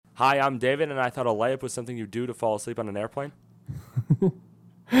Hi, I'm David, and I thought a layup was something you do to fall asleep on an airplane.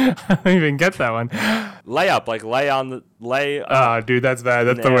 I don't even get that one. Layup, like lay. Oh, dude, that's bad.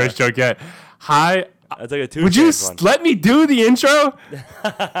 That's the worst joke yet. Hi. That's like a two. Would you one. let me do the intro?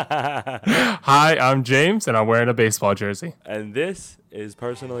 Hi, I'm James, and I'm wearing a baseball jersey. And this is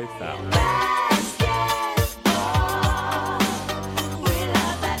Personally Foul.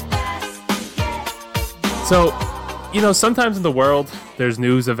 So, sometimes in the world, there's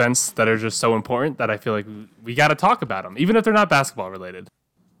news events that are just so important that I feel like we got to talk about them, even if they're not basketball related.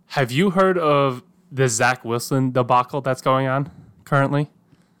 Have you heard of the Zach Wilson debacle that's going on currently?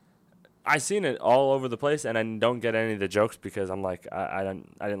 I've seen it all over the place, and I don't get any of the jokes because I'm like, I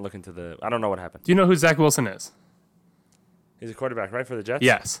didn't look into I don't know what happened. Do you know who Zach Wilson is? He's a quarterback, right, for the Jets?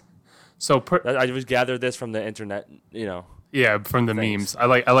 Yes. So I just gathered this from the internet, Yeah, from the things.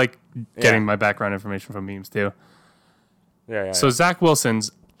 memes. I like getting my background information from memes too. Yeah. So Zach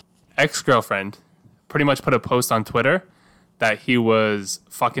Wilson's ex-girlfriend pretty much put a post on Twitter that he was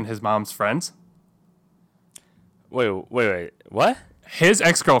fucking his mom's friends. Wait. What? His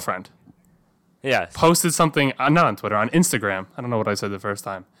ex-girlfriend Yes. posted something, not on Twitter, on Instagram. I don't know what I said the first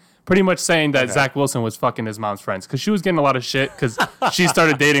time. Pretty much saying that Zach Wilson was fucking his mom's friends because she was getting a lot of shit because she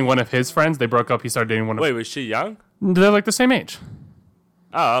started dating one of his friends. They broke up. He started dating one of. Wait, was she young? They're like the same age.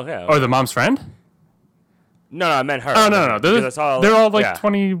 Oh, okay. Or the mom's friend? No, I meant her. Oh, no. Because They're all like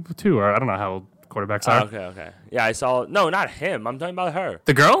 22, or I don't know how old quarterbacks are. Okay. Yeah, I saw. No, not him. I'm talking about her.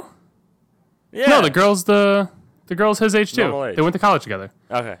 The girl? Yeah. No, the girl's his age too. Normal age. They went to college together.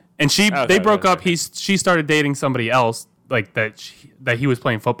 Okay. And they broke up. Okay. She started dating somebody else like that he was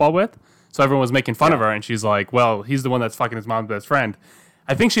playing football with. So everyone was making fun of her, and she's like, "Well, he's the one that's fucking his mom's best friend."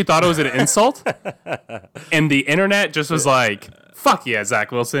 I think she thought it was an insult, and the internet just was like, "Fuck yeah,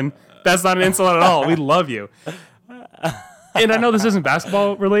 Zach Wilson. That's not an insult at all. We love you." And I know this isn't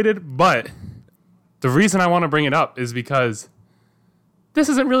basketball related, but the reason I want to bring it up is because this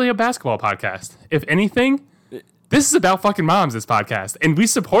isn't really a basketball podcast. If anything, this is about fucking moms, this podcast, and we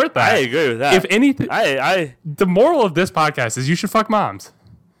support that. I agree with that. If anything, the moral of this podcast is you should fuck moms.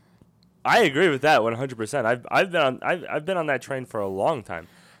 I agree with that 100%. I've been on that train for a long time.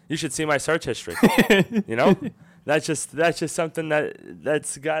 You should see my search history. That's just something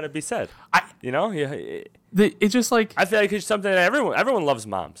that's got to be said. It's just like I feel like it's something that everyone loves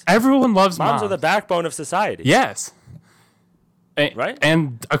moms. Everyone loves moms. Moms are the backbone of society. Yes. Right?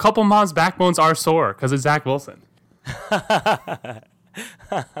 And a couple moms' backbones are sore because of Zach Wilson.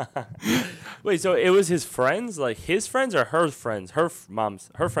 Wait, so it was his friends? Like his friends or her friends? Her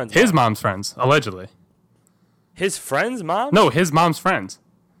friends' His mom's friends, allegedly. His friends' mom? No, his mom's friends.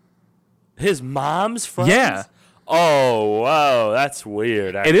 His mom's friends? Yeah. Oh, wow, that's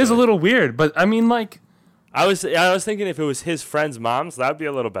weird. Actually. It is a little weird, but I mean, like, I was thinking if it was his friends' moms, that'd be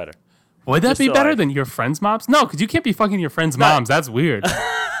a little better. Would that be better than your friends' moms? No, because you can't be fucking your friends' moms. That's weird.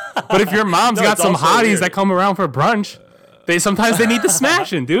 But if your mom's got some hotties weird. That come around for brunch, sometimes they need the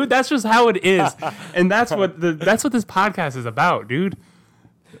smashing, dude. That's just how it is, and that's what this podcast is about, dude.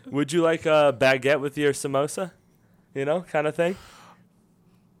 Would you like a baguette with your samosa? Kind of thing.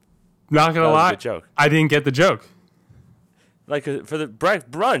 Not gonna lie, joke. I didn't get the joke. Like for the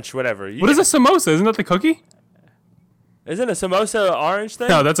brunch, whatever. What is a samosa? Isn't that the cookie? Isn't a samosa orange thing?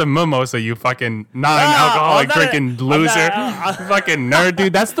 No, that's a mimosa, you fucking non-alcoholic drinking loser. Fucking nerd,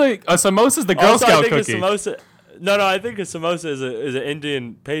 dude. A samosa's the Girl Scout cookie. No, I think a samosa is an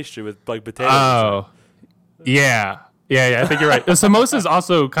Indian pastry with like potatoes. Oh, yeah. I think you're right. The samosa is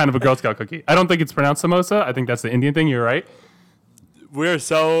also kind of a Girl Scout cookie. I don't think it's pronounced samosa. I think that's the Indian thing. You're right. We're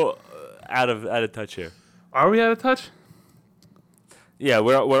so out of touch here. Are we out of touch? Yeah,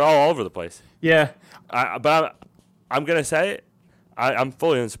 we're all over the place. Yeah. But I'm gonna say, I'm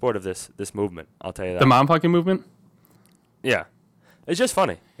fully in support of this movement. I'll tell you that. The mom fucking movement. Yeah, it's just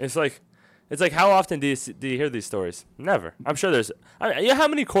funny. It's like how often do you hear these stories? Never. I'm sure there's. How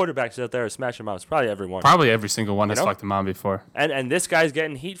many quarterbacks out there are smashing moms? Probably every one. Probably every single one has fucked a mom before. And this guy's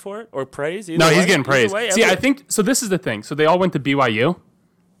getting heat for it or praise? No, he's getting praise. See, I think so. This is the thing. So they all went to BYU.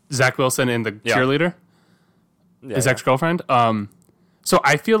 Zach Wilson and the cheerleader, his ex-girlfriend. So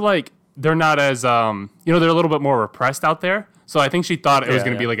I feel like they're not as they're a little bit more repressed out there. So I think she thought it was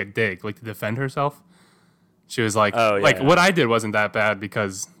going to be like a dig, like to defend herself. She was like, what I did wasn't that bad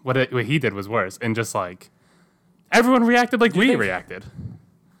because what he did was worse. And just like, everyone reacted like we reacted.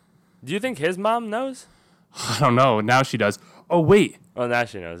 Do you think his mom knows? I don't know. Now she does. Oh, wait. Oh, now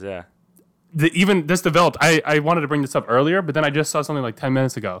she knows, yeah. Even this developed. I wanted to bring this up earlier, but then I just saw something like 10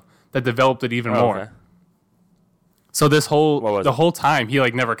 minutes ago that developed it even more. Okay. So the whole time he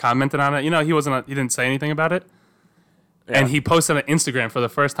like never commented on it. He didn't say anything about it. and he posted on Instagram for the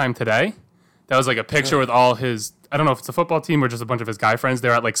first time today. That was like a picture with all his. I don't know if it's a football team or just a bunch of his guy friends.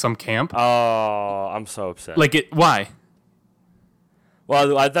 They're at like some camp. Oh, I'm so upset. Like it. Why?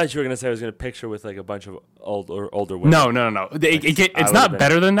 Well, I thought you were gonna say I was gonna picture with like a bunch of older women. No. It's not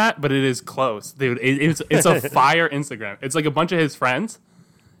better than that, but it is close, dude. It's a fire Instagram. It's like a bunch of his friends.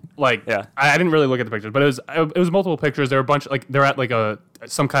 Like, Yeah. I didn't really look at the pictures, but it was multiple pictures. There were a bunch like they're at like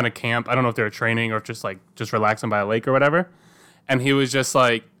some kind of camp. I don't know if they're training or just relaxing by a lake or whatever. And he was just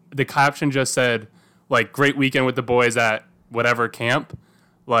like the caption just said like great weekend with the boys at whatever camp.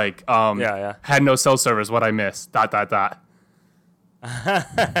 Like had no cell service. What I missed. ...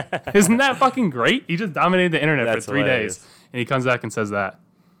 Isn't that fucking great? He just dominated the internet That's for 3 hilarious. days, and he comes back and says that.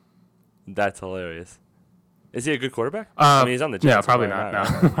 That's hilarious. Is he a good quarterback? I mean, he's on the Jets. Yeah, probably not.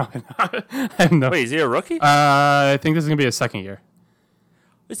 No, probably not. I have no. Wait, is he a rookie? I think this is gonna be his second year.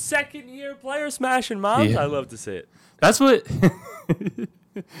 A second-year player smashing moms? Yeah. I love to see it. That's what.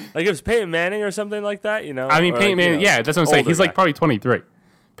 Like if it's Peyton Manning or something like that, you know? I mean, or Peyton like, Manning. Yeah, that's what I'm saying. older He's like guy. probably 23.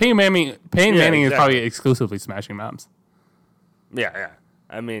 Peyton Manning is exactly. probably exclusively smashing moms. Yeah.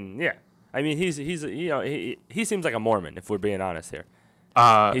 I mean, he's he seems like a Mormon, if we're being honest here.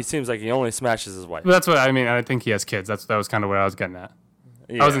 He seems like he only smashes his wife. But that's what I mean. I think he has kids. That was kind of what I was getting at.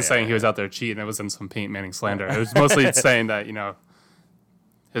 Yeah, I wasn't saying he was out there cheating. It wasn't some Peyton Manning slander. It was mostly saying that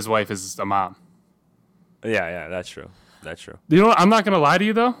his wife is a mom. Yeah, that's true. That's true. You know what? I'm not going to lie to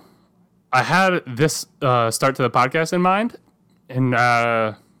you, though. I had this start to the podcast in mind,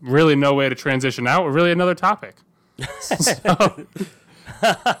 and really no way to transition out, or really another topic. So,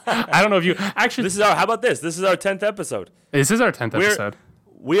 I don't know if you... Actually, How about this? This is our 10th episode. this is our 10th episode.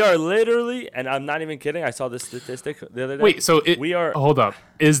 We are literally, and I'm not even kidding, I saw this statistic the other day. Wait, so we are... Hold up.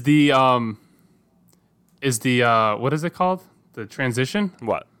 Is the... what is it called? The transition?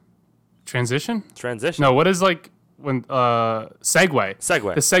 What? Transition? Transition? No, what is like... When segue.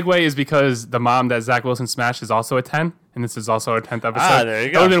 Segue. The segue is because the mom that Zach Wilson smashed is also a 10, and this is also our 10th episode. There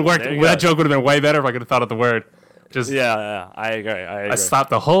you That would go. have been worked. There you That go. joke would have been way better if I could have thought of the word. Just Yeah, I agree. I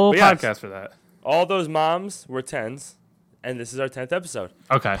stopped the whole But yes. podcast for that. All those moms were 10s, and this is our 10th episode.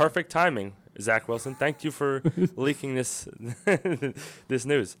 Okay. Perfect timing, Zach Wilson. Thank you for leaking this this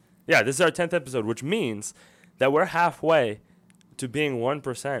news. Yeah, this is our 10th episode, which means that we're halfway to being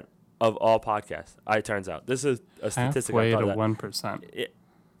 1% of all podcasts. It turns out. This is a statistic. Halfway I to thought 1%.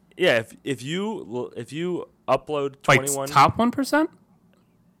 Yeah, if you upload Like 21 top 1%?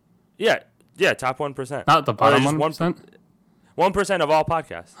 Yeah, top 1%. Not the Or bottom just 1%? 1% of all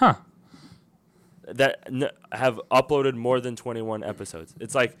podcasts. Huh. That have uploaded more than 21 episodes.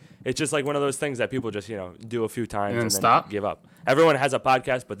 It's just like one of those things that people just do a few times And then and stop? give up. Everyone has a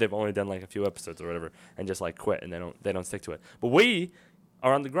podcast, but they've only done like a few episodes or whatever, and just like quit and they don't stick to it. But we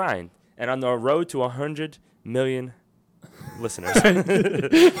are on the grind and on the road to 100 million listeners.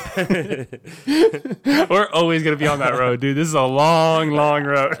 We're always going to be on that road, dude. This is a long, long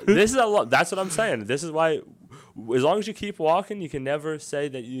road. This is a lot. That's what I'm saying. This is why. As long as you keep walking, you can never say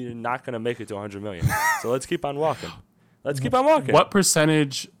that you're not going to make it to 100 million. So let's keep on walking. Let's keep on walking. What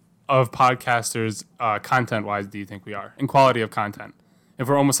percentage of podcasters, content-wise, do you think we are in quality of content? If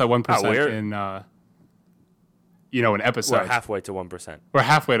we're almost at 1% in, an episode, We're halfway to 1%. We're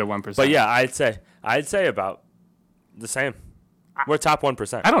halfway to 1%. But yeah, I'd say about the same. We're top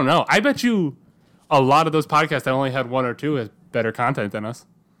 1%. I don't know. I bet you a lot of those podcasts that only had one or two has better content than us.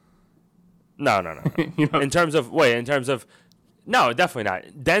 No. You know? In terms of no, definitely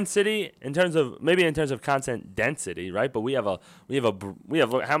not. Density in terms of content density, right? But we have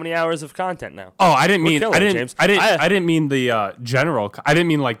how many hours of content now? Oh, I didn't mean James. I didn't mean the general. I didn't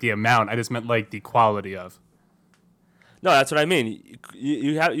mean like the amount. I just meant like the quality of. No, that's what I mean.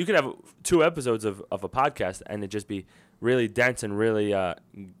 You could have 2 episodes of a podcast and it just be really dense and really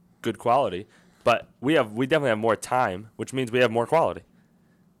good quality. But we definitely have more time, which means we have more quality.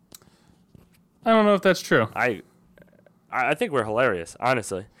 I don't know if that's true. I think we're hilarious,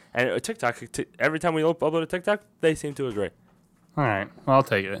 honestly. And TikTok, every time we upload a TikTok, they seem to agree. All right, well, I'll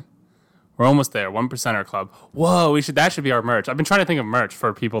take it. We're almost there. 1%er club. Whoa, that should be our merch. I've been trying to think of merch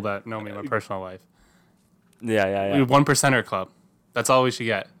for people that know me in my personal life. Yeah. 1%er club. That's all we should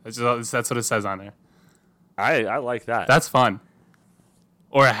get. That's what it says on there. I like that. That's fun.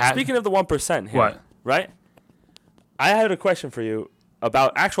 Or a hat. Speaking of the 1% here, What? Right? I had a question for you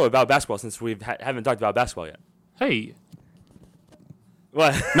about basketball, since we haven't talked about basketball yet. Hey,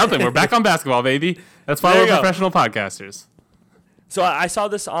 What? nothing. We're back on basketball, baby. That's why There we're you go. professional podcasters. So I saw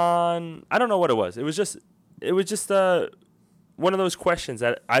this on, I don't know what it was. It was just one of those questions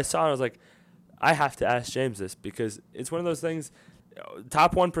that I saw and I was like, I have to ask James this because it's one of those things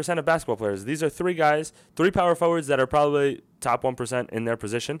top 1% of basketball players. These are three guys, three power forwards that are probably top 1% in their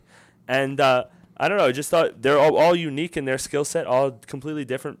position. And I don't know, I just thought they're all unique in their skill set, all completely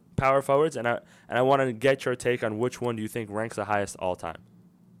different power forwards. And I want to get your take on which one do you think ranks the highest all time.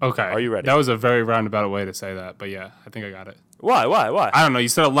 Okay. Are you ready? That was a very roundabout way to say that, but yeah, I think I got it. Why? I don't know. You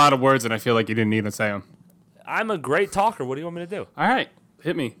said a lot of words, and I feel like you didn't need to say them. I'm a great talker. What do you want me to do? All right.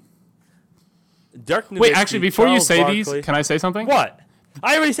 Hit me. Dirk Nowitzki, Wait, actually, before Charles you say Barkley. these, can I say something? What?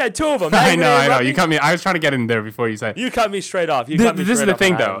 I already said two of them. I know. You cut me. I was trying to get in there before you say. You cut me straight off. This is the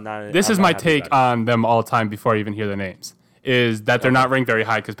thing, though. This is my take on them all time before I even hear the names. Is that they're not ranked very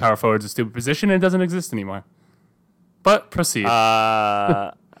high because power forward is a stupid position and it doesn't exist anymore. But proceed.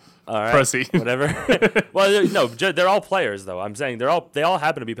 All right. Proceed. Whatever. Well, no, they're all players, though. I'm saying they all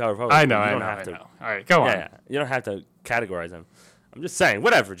happen to be power forwards. I know. You I don't have to. know. All right, go on. Yeah, you don't have to categorize them. I'm just saying.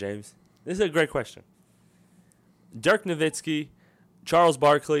 Whatever, James. This is a great question. Dirk Nowitzki, Charles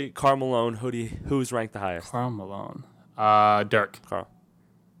Barkley, Karl Malone. Who's ranked the highest? Karl Malone. Dirk. Karl.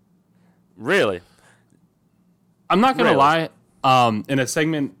 Really? I'm not gonna Really? lie. In a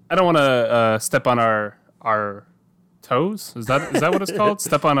segment, I don't want to step on our toes. Is that what it's called?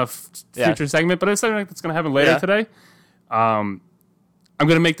 Step on a Yeah. future segment, but it's something that's gonna happen later Yeah. today. I'm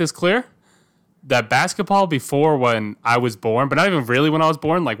gonna make this clear that basketball before when I was born, but not even really when I was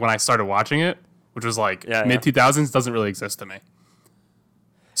born, like when I started watching it, which was like Yeah, mid 2000s, doesn't really exist to me.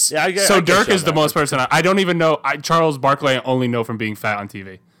 Yeah, I get, So I get Dirk you on is the that. most person I don't even know. Charles Barkley I only know from being fat on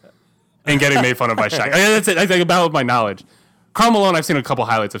TV and getting made fun of by Shaq. That's it. That's like about my knowledge. Karl Malone, I've seen a couple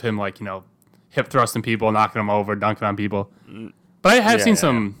highlights of him, like hip thrusting people, knocking them over, dunking on people. But I have Yeah, seen yeah,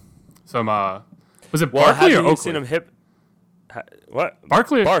 some. Was it Well, Barkley or have you Oakley? seen him hip? What?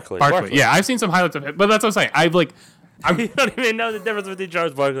 Barkley. Barkley. Yeah, I've seen some highlights of him, but that's what I'm saying. You don't even know the difference between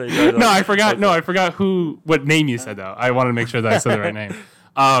Charles Barkley and Charles No, I Oakley. forgot. No, I forgot what name you said though. I wanted to make sure that I said the right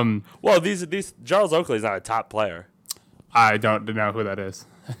name. Well, these Charles Oakley's not a top player. I don't know who that is.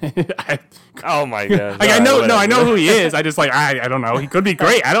 Oh my god! Like I know who he is. I just I don't know. He could be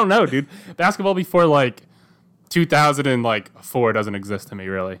great. I don't know, dude. Basketball before 2004 doesn't exist to me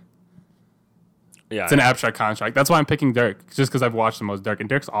really. Yeah, It's an abstract construct. That's why I'm picking Dirk, just because I've watched the most Dirk, and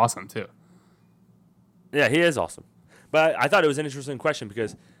Dirk's awesome too. yeah, he is awesome. But I thought it was an interesting question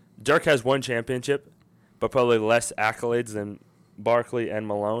because Dirk has one championship, but probably less accolades than Barkley and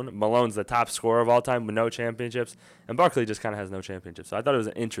Malone. Malone's the top scorer of all time with no championships, and Barkley just kind of has no championships. So I thought it was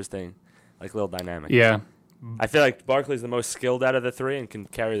an interesting, little dynamic. Yeah, I feel like Barkley's the most skilled out of the three and can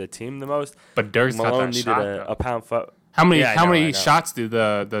carry the team the most. but Dirk's got Malone that needed shot. a though. pound foot. How many Yeah, I know. shots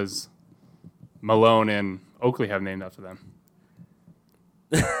does Malone and Oakley have named after them?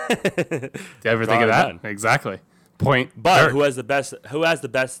 Do you ever think of that? Done. Exactly. Point. But Dirk. who has the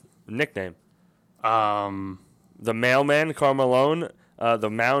best nickname? The mailman, Karl Malone,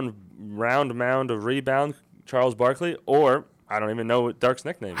 the round mound of rebound, Charles Barkley, or I don't even know what Dirk's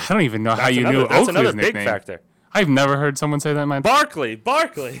nickname is. I don't even know how you knew That's Oakley's another nickname. big factor. I've never heard someone say that in my Barkley.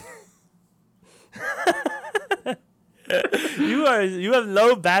 You have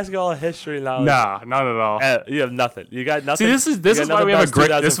no basketball history knowledge. Nah, not at all. You have nothing. You got nothing. See, this is why we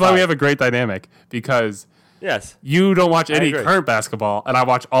have a great dynamic because Yes. you don't watch any agree. current basketball, and I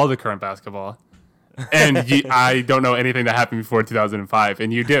watch all the current basketball, and I don't know anything that happened before 2005,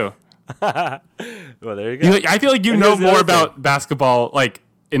 and you do. Well, there you go. I feel like you And know here's the more other about basketball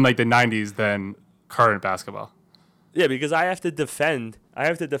in the 90s than current basketball. Yeah, because I have to defend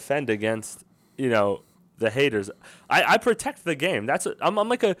against, the haters. I protect the game. I'm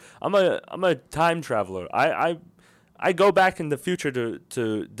a time traveler. I go back in the future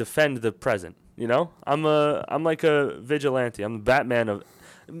to defend the present, I'm like a vigilante. I'm the Batman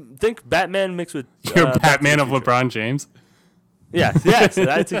think Batman mixed with You're Back to Batman the of Future. LeBron James. Yes,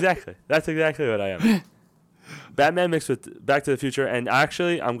 that's exactly what I am. Batman mixed with Back to the Future, and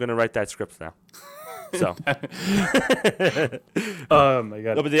actually, I'm gonna write that script now. So, Oh my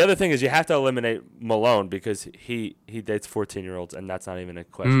god. no, but the other thing is you have to eliminate Malone because he dates 14-year-olds, and that's not even a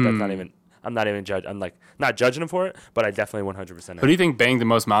question. That's not even. I'm not even judge. I'm not judging him for it, but I definitely 100%. Who do you think banged the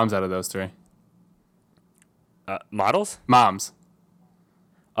most moms out of those three? Models? Moms.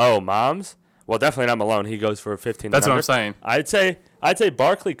 Oh, moms? Well, definitely not Malone. He goes for 15. That's and what I'm under. saying. I'd say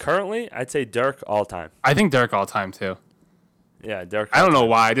Barkley currently. I'd say Dirk all time. I think Dirk all time too. Yeah, Dirk. I don't know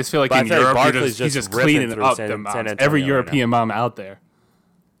why. I just feel like But I in feel like Europe, Barkley's he's just just ripping cleaning through up San the moms. Antonio Every right European mom out there.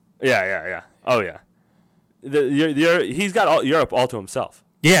 Yeah. Oh yeah. He's got Europe all to himself.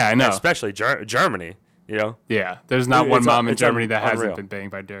 Yeah, I know. Especially Germany. Yeah, there's not one It's mom in it's Germany that unreal. hasn't been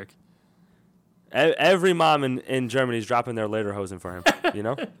banged by Dirk. Every mom in Germany is dropping their lederhosen for him.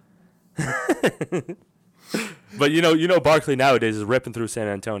 But Barkley nowadays is ripping through San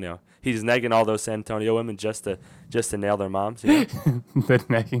Antonio. He's negging all those San Antonio women just to nail their moms. You know? The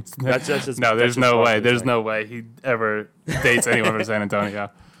negging. That's just No, there's that's no just way. Barkley's There's thing. no way he ever dates anyone from San Antonio.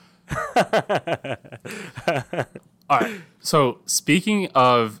 All right. So speaking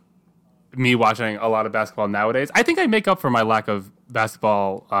of me watching a lot of basketball nowadays, I think I make up for my lack of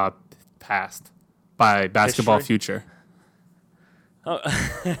basketball past by basketball History? future. Oh,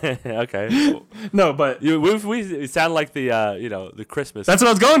 okay. No, but We sound like the Christmas. that's what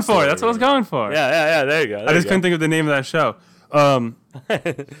I was going for. That's what I was going for. Yeah. There you go. I just couldn't think of the name of that show.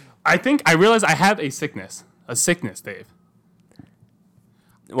 I think I realized I have a sickness, Dave.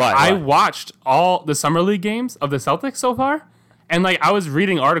 Why? I watched all the summer league games of the Celtics so far, and like I was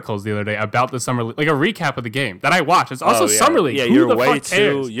reading articles the other day about the summer league, like a recap of the game that I watched. It's also yeah. summer league. Yeah, Who you're the way fuck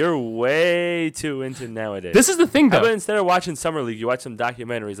cares? you're way too into nowadays. This is the thing, How about though. instead of watching summer league, you watch some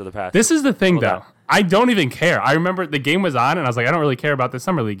documentaries of the past? This is the thing, Hold though. on. I don't even care. I remember the game was on, and I was like, I don't really care about this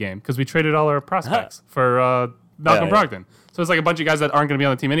summer league game because we traded all our prospects for Malcolm Yeah. Brogdon. So it's like a bunch of guys that aren't going to be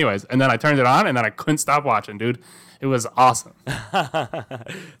on the team anyways. And then I turned it on, and then I couldn't stop watching, dude. It was awesome.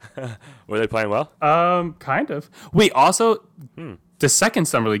 Were they playing well? Kind of. Wait, also, the second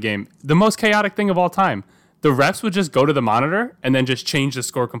summer league game, the most chaotic thing of all time. The refs would just go to the monitor and then just change the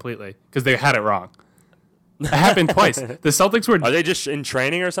score completely because they had it wrong. It happened twice. The Celtics were. Are they just in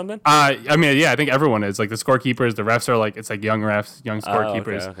training or something? I mean, yeah, I think everyone is. Like the scorekeepers, the refs are like, it's like young refs, young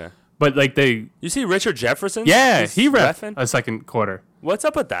scorekeepers. Okay. But like they, You see Richard Jefferson? yeah, He's he ref reffing? a second quarter. What's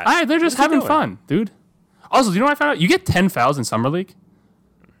up with that? They're just What's he having doing? fun, dude. Also, do you know what I found out? You get 10 fouls in summer league.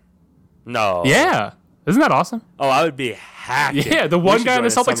 No. Yeah, isn't that awesome? Oh, I would be hacking. Yeah, the We one should guy in the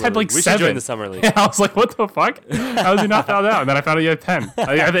join Celtics summer had like league. We 7. should join the summer league. Yeah, I was like, what the fuck? How was he not fouled out? And then I found out you had 10.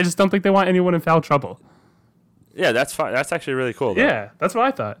 I just don't think they want anyone in foul trouble. Yeah, that's fine. That's actually really cool. Though. Yeah, that's what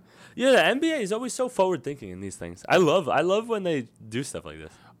I thought. Yeah, the NBA is always so forward thinking in these things. I love when they do stuff like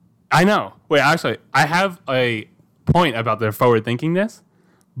this. I know. Wait, actually, I have a point about their forward thinkingness,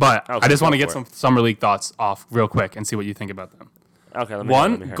 but Okay, I just want to go get for some it. summer league thoughts off real quick and see what you think about them. Okay, let me hear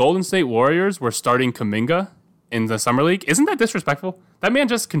One, it. Golden State Warriors were starting Kuminga in the summer league. Isn't that disrespectful? That man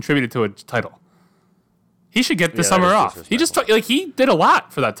just contributed to a title. He should get the that summer is off. He just he did a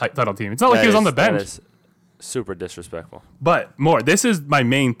lot for that title team. It's not like he was on the bench. That is super disrespectful. But more, this is my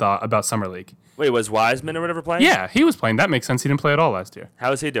main thought about summer league. Wait, was Wiseman or whatever playing? Yeah, he was playing. That makes sense. He didn't play at all last year.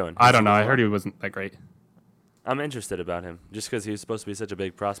 How is he doing? I don't know. I heard he wasn't that great. I'm interested about him just because he was supposed to be such a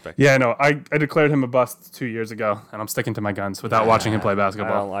big prospect. Yeah, no. I declared him a bust 2 years ago, and I'm sticking to my guns without watching him play I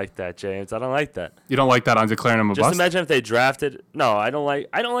basketball. don't like that, James. I don't like that. You don't like that I'm declaring him a Just bust? imagine if they drafted. No, I don't like.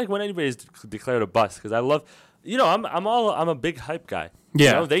 I don't like when anybody's declared a bust because I love. I'm a big hype guy.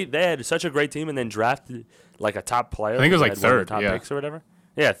 Yeah. They had such a great team and then drafted like a top player. I think it was who like had one of the third, top yeah. picks or whatever.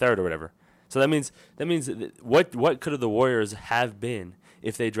 Yeah, third or whatever. So that means what could the Warriors have been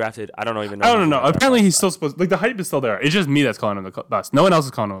if they drafted? I don't even know. I don't know. Apparently, he's still supposed. Like the hype is still there. It's just me that's calling him a bust. No one else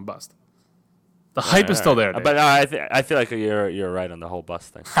is calling him a bust. The hype is still there. Dave. But I feel like you're right on the whole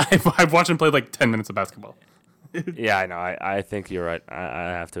bust thing. I've watched him play like 10 minutes of basketball. Yeah, I know. I think you're right. I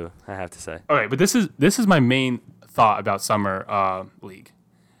have to say. Okay, but this is my main thought about summer league.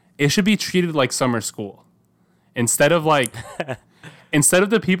 It should be treated like summer school, instead of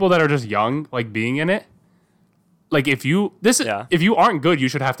the people that are just young like being in it. Like if you aren't good, you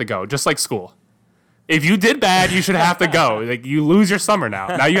should have to go, just like school. If you did bad, you should have to go. Like you lose your summer now.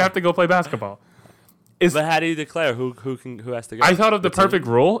 Now you have to go play basketball. But how do you declare who has to go? I thought of the team? perfect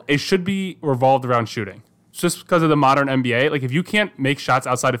rule. It should be revolved around shooting. Just because of the modern NBA. Like, if you can't make shots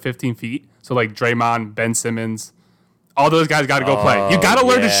outside of 15 feet, so like Draymond, Ben Simmons, all those guys got to go play. You got to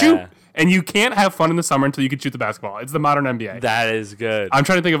learn to shoot. And you can't have fun in the summer until you can shoot the basketball. It's the modern NBA. That is good. I'm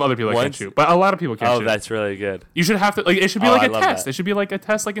trying to think of other people that can't shoot, but a lot of people can't shoot. That's really good. You should have to, like, it should be Oh, like I a love test. that. It should be like a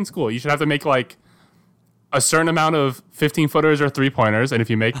test like in school. You should have to make like a certain amount of 15-footers or 3-pointers. And if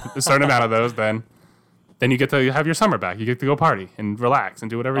you make a certain amount of those, then you get to have your summer back. You get to go party and relax and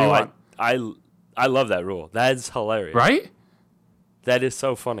do whatever you want. I love that rule. That is hilarious. Right? That is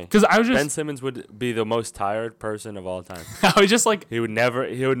so funny. Because I was Ben just, Simmons would be the most tired person of all time. I was just like, He would never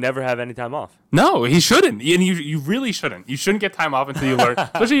have any time off. no, he shouldn't. And you really shouldn't. You shouldn't get time off until you learn,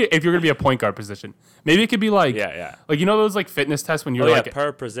 especially if you're going to be a point guard position. Maybe it could be like, Yeah. like, you know those like fitness tests when you're Oh, like,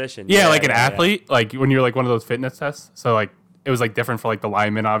 per position. yeah, like an athlete, like when you're like one of those fitness tests. So like it was like different for like the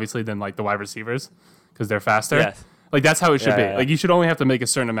linemen, obviously, than like the wide receivers because they're faster. Yes. Like that's how it should Yeah, be. yeah, yeah. Like you should only have to make a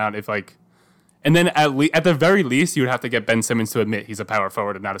certain amount if like, and then at the very least, you would have to get Ben Simmons to admit he's a power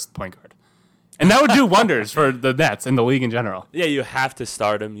forward and not a point guard. And that would do wonders for the Nets and the league in general. Yeah, you have to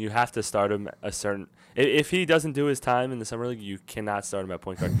start him. You have to start him a certain. If he doesn't do his time in the summer league, you cannot start him at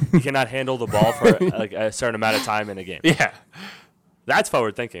point guard. He cannot handle the ball for like a certain amount of time in a game. Yeah. That's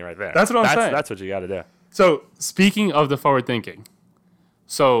forward thinking right there. That's what I'm saying. That's what you got to do. So speaking of the forward thinking,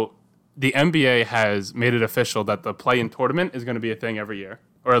 so the NBA has made it official that the play-in tournament is going to be a thing every year,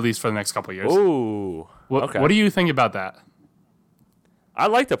 or at least for the next couple of years. Ooh. What do you think about that? I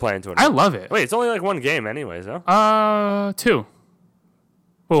like the play-in I tournament. love it. Wait, it's only like one game anyways, no? 2.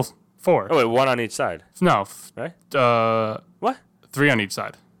 Well, 4. Oh, wait, one on each side, No, right? what? What? 3 on each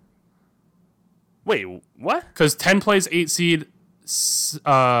side. Wait, what? Because 10 plays 8 seed,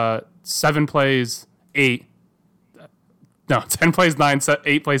 7 plays 8. No, 10 plays 9,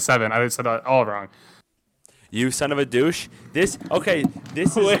 8 plays 7. I said that all wrong. You son of a douche. This is the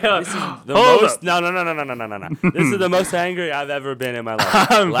Hold most. up. No. This is the most angry I've ever been in my life.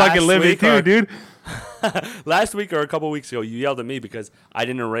 I'm fucking living too, dude. Last week or a couple weeks ago, you yelled at me because I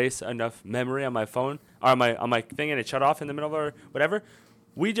didn't erase enough memory on my phone or on my thing, and it shut off in the middle or whatever.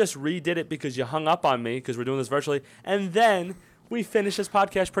 We just redid it because you hung up on me because we're doing this virtually, and then we finished this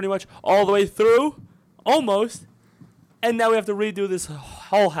podcast pretty much all the way through, almost, and now we have to redo this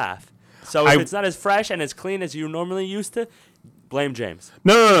whole half. So if it's not as fresh and as clean as you normally used to, blame James.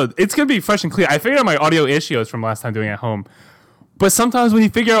 No. It's going to be fresh and clear. I figured out my audio issues from last time doing it at home. But sometimes when you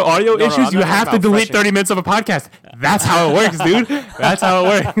figure out audio issues, you have to delete 30 minutes of a podcast. That's how it works, dude. That's how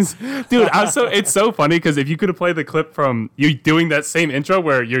it works. Dude, it's so funny because if you could have played the clip from you doing that same intro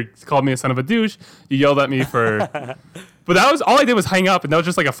where you called me a son of a douche, you yelled at me for... But that was all I did was hang up, and that was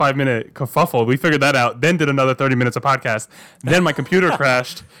just like a 5-minute kerfuffle. We figured that out, then did another 30 minutes of podcast. Then my computer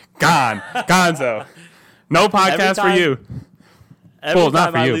crashed. Gonzo. No podcast for you. Every not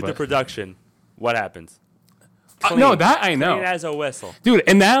time for I you, lead the but- production, what happens? No, that I know. Clean as a whistle. Dude,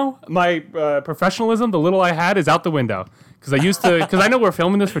 and now my professionalism, the little I had, is out the window. Because I know we're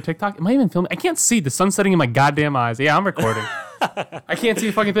filming this for TikTok. Am I even filming? I can't see. The sun's setting in my goddamn eyes. Yeah, I'm recording. I can't see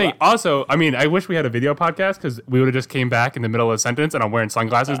a fucking thing. Also, I mean, I wish we had a video podcast because we would have just came back in the middle of a sentence and I'm wearing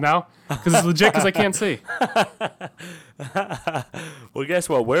sunglasses now. Because it's legit because I can't see. Well, guess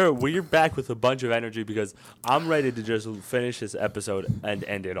what? We're back with a bunch of energy because I'm ready to just finish this episode and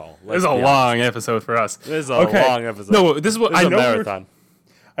end it all. This is a long episode for us. This is a long episode. No, this is what This is I a know. marathon.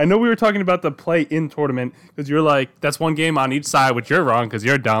 I know we were talking about the play-in tournament because you're like, that's one game on each side, which you're wrong because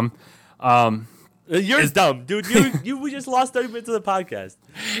you're dumb. You're dumb, dude. We just lost 30 minutes of the podcast.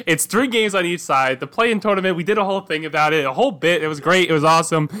 It's 3 games on each side. The play-in tournament, we did a whole thing about it, a whole bit. It was great. It was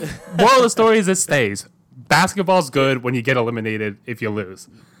awesome. Moral of the story is it stays. Basketball's good when you get eliminated if you lose.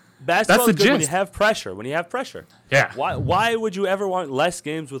 Basketball's the good when you gist. have pressure. When you have pressure. Yeah. Why would you ever want less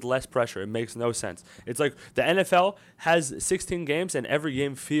games with less pressure? It makes no sense. It's like the NFL has 16 games, and every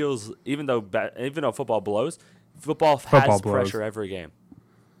game feels, even though football blows, football has blows. pressure every game.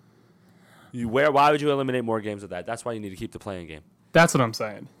 Why would you eliminate more games with that? That's why you need to keep the playing game. That's what I'm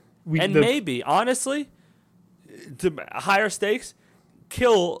saying. Maybe, honestly, to higher stakes,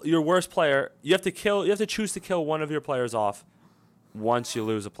 kill your worst player. You have to choose to kill one of your players off once you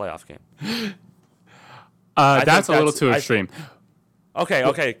lose a playoff game. That's a little too extreme.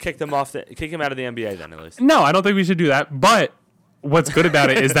 Okay. Kick him out of the NBA then at least. No, I don't think we should do that. But what's good about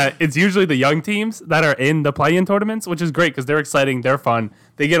it is that it's usually the young teams that are in the play-in tournaments, which is great because they're exciting, they're fun.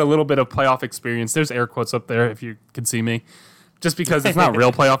 They get a little bit of playoff experience. There's air quotes up there if you can see me. Just because it's not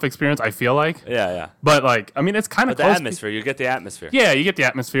real playoff experience, I feel like. Yeah. But, like, I mean, it's kind of The close. atmosphere. You get the atmosphere. Yeah, you get the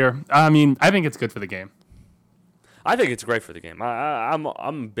atmosphere. I mean, I think it's good for the game. I think it's great for the game.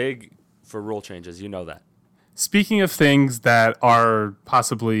 I'm big for rule changes. You know that. Speaking of things that are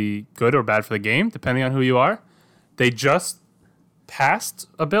possibly good or bad for the game, depending on who you are, they just passed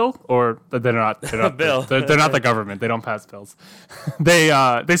a bill, or they're not. They're not bill. They're not the government. They don't pass bills. They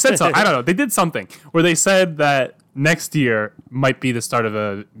said so. I don't know. They did something where they said that next year might be the start of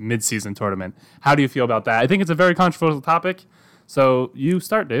a mid-season tournament. How do you feel about that? I think it's a very controversial topic. So you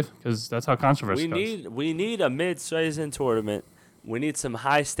start, Dave, because that's how controversy goes. We need a mid-season tournament. We need some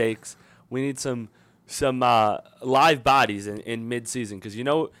high stakes. We need some live bodies in mid-season because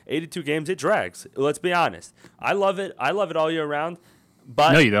 82 games, it drags. Let's be honest. I love it all year round,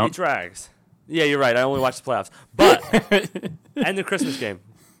 but No, you don't. It drags. Yeah, you're right. I only watch the playoffs, but and the Christmas game,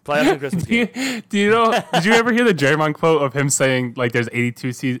 playoffs and Christmas game. Do you know? Did you ever hear the Draymond quote of him saying like there's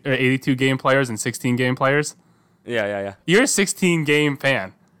 82 game players and 16 game players? Yeah. You're a 16 game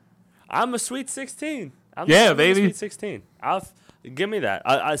fan. I'm a Sweet 16. I'm Yeah, a baby. Sweet 16. Give me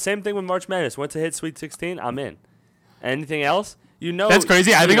that. Same thing with March Madness. Once it hits Sweet 16, I'm in. Anything else? That's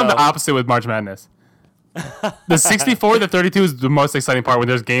crazy. I think I'm the opposite with March Madness. The 64, the 32 is the most exciting part when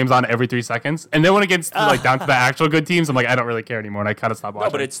there's games on every 3 seconds. And then when it gets to, like down to the actual good teams, I'm like, I don't really care anymore, and I kind of stop watching.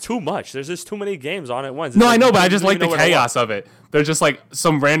 No, but it's too much. There's just too many games on at once. No, It's I like, know, you but I don't just like even the know where to chaos of it. They're just like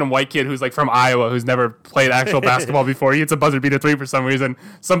some random white kid who's like from Iowa who's never played actual basketball before. He hits a buzzer beater three for some reason.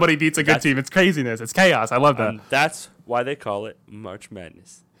 Somebody beats a good team. It's craziness. It's chaos. I love that. That's why they call it March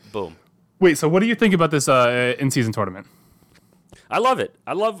Madness. Boom. Wait, so what do you think about this in-season tournament? I love it.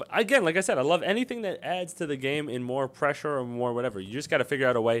 I love, again, like I said, I love anything that adds to the game in more pressure or more whatever. You just got to figure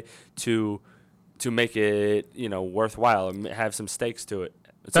out a way to make it, worthwhile and have some stakes to it.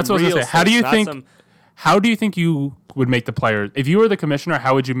 That's what I was going to say. How do you think you would make the players, if you were the commissioner,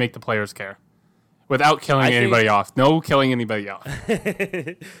 how would you make the players care? Without killing anybody off. No killing anybody off. All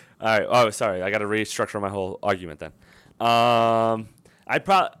right. Oh, sorry. I got to restructure my whole argument then. I'd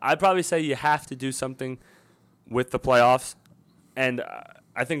probably say you have to do something with the playoffs. And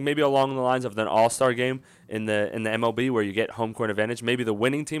I think maybe along the lines of an all-star game in the MLB where you get home court advantage. Maybe the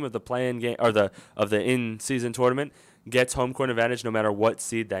winning team of the play-in game or of the in-season tournament gets home court advantage no matter what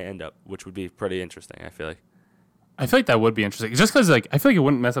seed they end up, which would be pretty interesting, I feel like. I feel like that would be interesting. Just because, I feel like it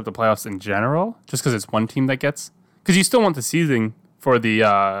wouldn't mess up the playoffs in general, just because it's one team that gets. Because you still want the seeding for the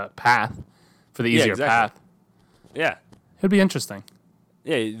path, for the easier path. Yeah. It'd be interesting.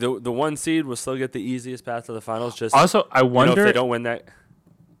 Yeah, the one seed will still get the easiest path to the finals. Just also, I wonder if they don't win that.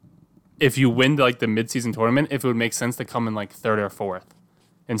 If you win the mid-season tournament, if it would make sense to come in third or fourth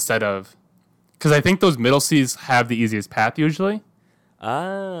instead of, because I think those middle seeds have the easiest path usually.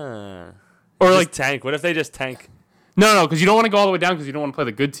 Or just tank. What if they just tank? No, because you don't want to go all the way down because you don't want to play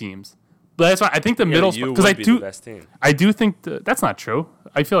the good teams. But that's why I think the middle, because the best team. I do think that's not true.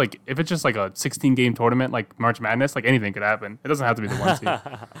 I feel like if it's just a 16-game tournament like March Madness, anything could happen. It doesn't have to be the one seed.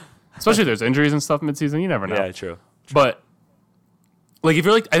 Especially if there's injuries and stuff mid-season, you never know. Yeah, true. But if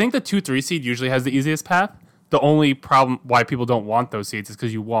you're I think the 2-3 seed usually has the easiest path. The only problem why people don't want those seeds is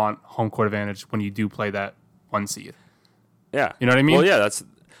because you want home court advantage when you do play that one seed. Yeah. You know what I mean? Well, yeah, that's.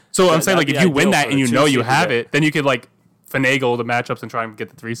 So I'm saying if you win that and you know you have it, then you could finagle the matchups and try and get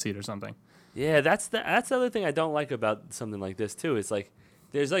the 3 seed or something. Yeah, that's the other thing I don't like about something like this too. It's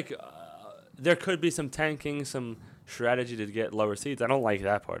there's there could be some tanking, some strategy to get lower seeds. I don't like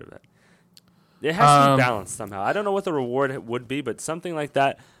that part of it. It has to be balanced somehow. I don't know what the reward would be, but something like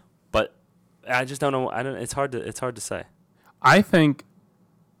that. But I just don't know. It's hard to say. I think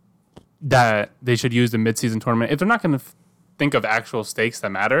that they should use the mid-season tournament if they're not going to think of actual stakes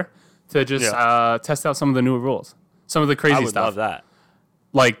that matter to just test out some of the newer rules, some of the crazy stuff. I would love that.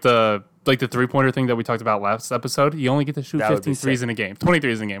 Like the 3-pointer thing that we talked about last episode. You only get to shoot 15 threes in a game, 20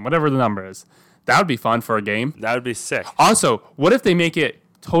 threes in a game, whatever the number is. That would be fun for a game. That would be sick. Also, what if they make it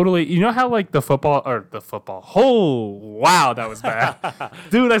totally, how the football. Oh, wow, that was bad.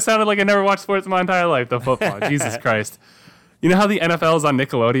 Dude, I sounded like I never watched sports my entire life. The football. Jesus Christ. You know how the NFL is on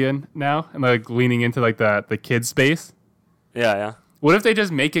Nickelodeon now and leaning into the kids space? Yeah. What if they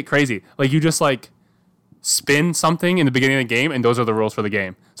just make it crazy? You just spin something in the beginning of the game, and those are the rules for the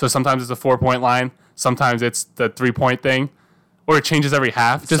game. So sometimes it's a 4-point line, sometimes it's the 3-point thing, or it changes every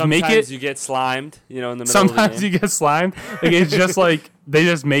half. Just make it. Sometimes you get slimed, in the middle sometimes of the game. You get slimed. It's just they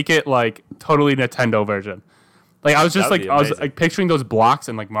just make it totally Nintendo version. I was just I was picturing those blocks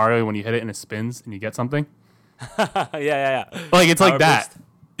in Mario when you hit it and it spins and you get something. Yeah. It's Power like that. boost.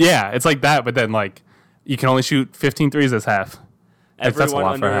 Yeah, it's like that, but then you can only shoot 15 threes this half.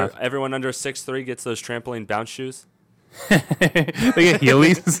 Everyone under 6'3" gets those trampoline bounce shoes. They get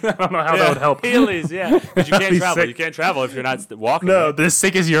Heelys. I don't know how that would help. Heelys, yeah. Because you can't travel. Sick. You can't travel if you're not walking. No, right? the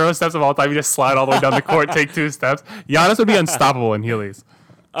sickest Euro steps of all time. You just slide all the way down the court, take 2 steps. Giannis would be unstoppable in Heelys.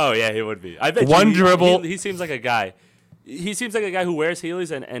 Oh, yeah, he would be. I bet One dribble. He seems like a guy. He seems like a guy who wears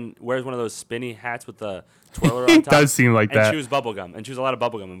Heelys and wears one of those spinny hats with the twirler on top. He does seem like that. And chews bubble gum. And chews a lot of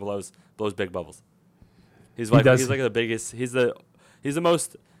bubble gum and blows big bubbles. He's the biggest. He's the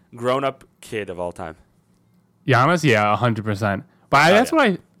most grown-up kid of all time. Giannis, yeah, 100%. But that's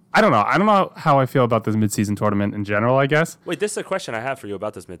what I don't know. I don't know how I feel about this mid-season tournament in general, I guess. Wait, this is a question I have for you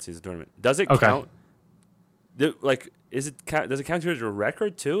about this mid-season tournament. Does it count? Does it count towards your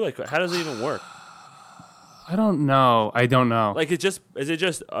record too? How does it even work? I don't know. Is it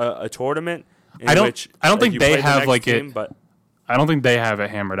just a tournament? I don't think they have team, but I don't think they have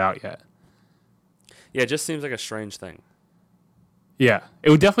it hammered out yet. Yeah, it just seems like a strange thing. Yeah, it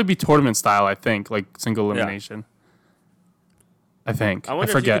would definitely be tournament style. I think single elimination. Yeah. I think. I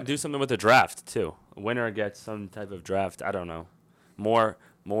wonder if you could do something with the draft too. A winner gets some type of draft. I don't know. More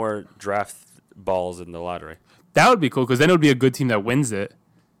draft balls in the lottery. That would be cool because then it would be a good team that wins it,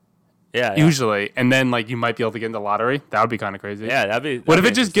 Yeah. Usually, and then like you might be able to get in the lottery. That would be kind of crazy. Yeah, What if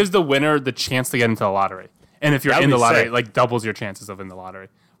it just gives the winner the chance to get into the lottery? And if you're That'd in the be lottery, sick. like doubles your chances of in the lottery.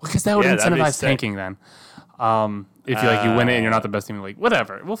 Because that would Yeah, that'd be incentivize sick. tanking then. If you win it and you're not the best team in the league,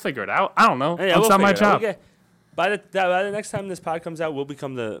 whatever. We'll figure it out. I don't know. Yeah, It's we'll not my figure it out. job. By the next time this pod comes out, we'll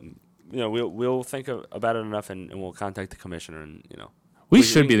become we'll think about it enough, and we'll contact the commissioner, and We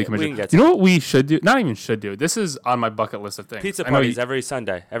should be the we can commissioner. get You know what we should do? Not even should do. This is on my bucket list of things. pizza I know parties every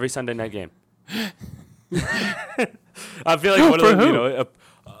Sunday night game. I feel like one of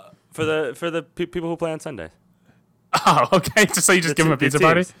For them, who? for the people who play on Sundays. Oh, okay. So you just give them a pizza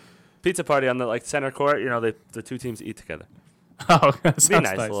party? Pizza party on the center court. The two teams eat together. Oh, that Be sounds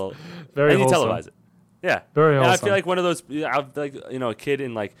nice, nice. little. Very And you wholesome. televise it. Yeah. Very And I wholesome. feel like one of those, a kid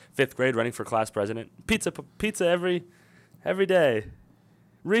in like 5th grade running for class president. Pizza every day.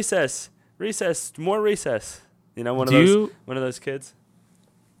 Recess, more recess. One of those kids.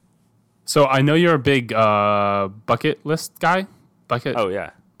 So I know you're a big bucket list guy. Oh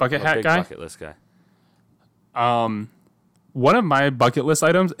yeah. Bucket I'm a hat big guy. bucket list guy. One of my bucket list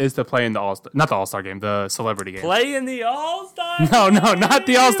items is to play in the not the All-Star game, the celebrity game. Play in the All-Star. No, not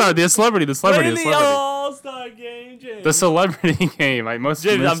the All-Star, the celebrity. Play in the All-Star game, James. The celebrity game. I most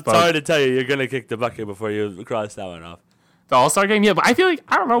James, I'm misspoke. sorry to tell you, you're gonna kick the bucket before you cross that one off. The All-Star game, yeah, but I feel like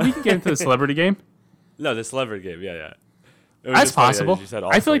I don't know. We can get into the celebrity game. No, the celebrity game. Yeah. It was That's just funny that possible. you said I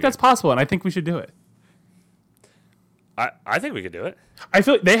All-Star feel like that's game. possible, and I think we should do it. I think we could do it. I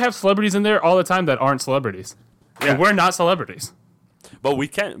feel like they have celebrities in there all the time that aren't celebrities. Yeah. And we're not celebrities. But we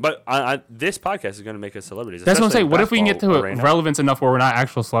can. But this podcast is going to make us celebrities. That's what I'm especially saying. in What if we can get to basketball a arena. relevance enough where we're not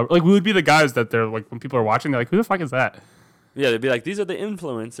actual celebrities? Like, we would be the guys that they're like, when people are watching, they're like, who the fuck is that? Yeah, they'd be like, these are the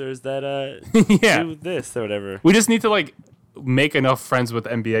influencers that Yeah. do this or whatever. We just need to, like, make enough friends with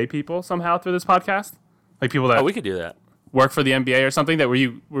NBA people somehow through this podcast. Like, people that Oh, we could do that. work for the NBA or something that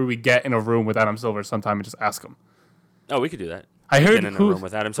where we get in a room with Adam Silver sometime and just ask him. Oh, we could do that. I heard Been in a room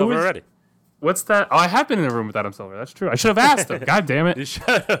with Adam Silver already. What's that? Oh, I have been in a room with Adam Silver. That's true. I should have asked him. God damn You it. should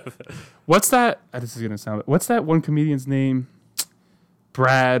have. What's that? This is gonna sound. What's that one comedian's name?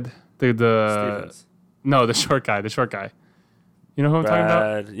 Brad. The Stevens. no, the short guy. The short guy. You know who I'm talking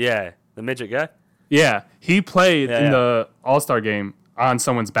about? Brad, yeah, the midget guy. Yeah, he played Yeah, in yeah. the All-Star game on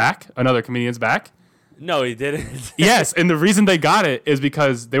someone's back, another comedian's back. No, he didn't. Yes, and the reason they got it is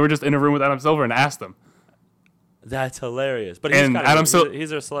because they were just in a room with Adam Silver and asked him. That's hilarious. But And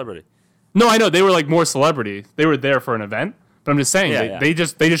he's a celebrity. No, I know they were like more celebrity. They were there for an event, but I'm just saying Yeah, they yeah.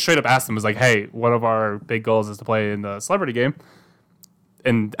 just straight up asked him, was like, "Hey, one of our big goals is to play in the celebrity game,"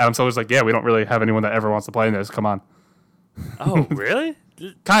 and Adam Silver's like, "Yeah, we don't really have anyone that ever wants to play in this. Come on." Oh, really?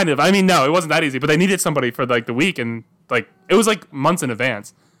 Kind of. I mean, no, it wasn't that easy, but they needed somebody for like the week, and like it was like months in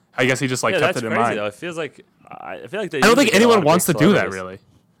advance. I guess he just like Yeah, kept that's it in crazy mind. though. It feels like I feel like they. I don't usually think get a lot anyone of wants to big do that celebrities. really.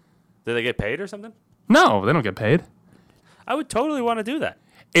 Do they get paid or something? No, they don't get paid. I would totally want to do that.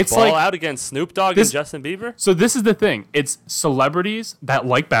 It's Ball like out against Snoop Dogg this- and Justin Bieber. so. This is the thing. It's celebrities that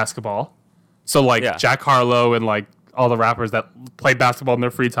like basketball. So like Yeah. Jack Harlow and like all the rappers that play basketball in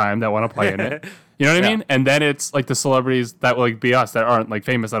their free time that want to play in it. You know what I Yeah. mean? And then it's like the celebrities that will like be us that aren't like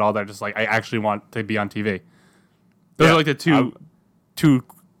famous at all. That are just like I actually want to be on TV. Those Yeah. are like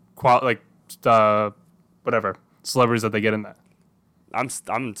the whatever celebrities that they get in that. I'm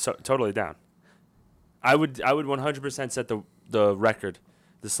totally down. I would 100% set the record,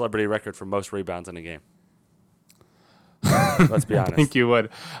 the celebrity record for most rebounds in a game. Let's be I honest. think you would.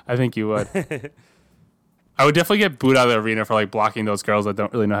 I think you would. I would definitely get booed out of the arena for like blocking those girls that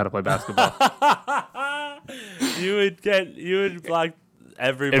don't really know how to play basketball. You would block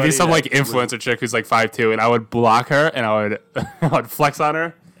everybody. It'd be some like that was- influencer chick who's like 5'2", and I would block her and I would flex on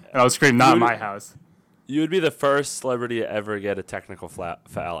her and I would scream, "Not in Dude. my house." You would be the first celebrity to ever get a technical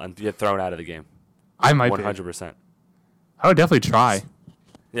foul and get thrown out of the game. I might be. 100%. I would definitely try.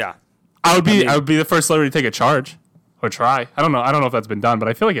 Yeah. I would mean- be the first celebrity to take a charge or try. I don't know if that's been done, but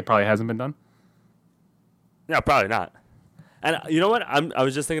I feel like it probably hasn't been done. Yeah, probably not. And you know what? I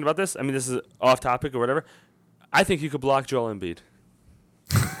was just thinking about this. I mean, this is off topic or whatever. I think you could block Joel Embiid.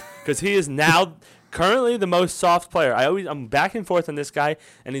 Because he is now currently the most soft player. I'm back and forth on this guy,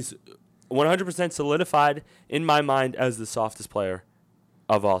 and he's 100% solidified in my mind as the softest player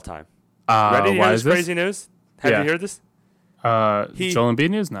of all time. Ready to why hear is this this? crazy news? Have Yeah. you heard this? He- Joel Embiid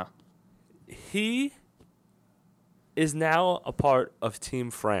news? No. He is now a part of Team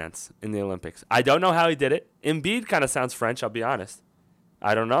France in the Olympics. I don't know how he did it. Embiid kind of sounds French, I'll be honest.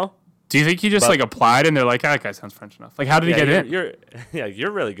 I don't know. Do you think he just But- like applied and they're like, that guy sounds French enough? Like, how did he get in?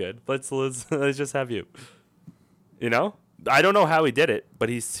 You're really good. Let's just have you. You know? I don't know how he did it, but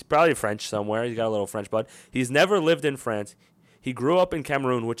he's probably French somewhere. He's got a little French blood. He's never lived in France. He grew up in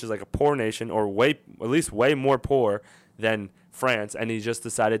Cameroon, which is like a poor nation, or at least way more poor than France, and he just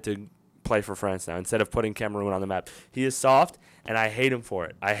decided to play for France now instead of putting Cameroon on the map. He is soft, and I hate him for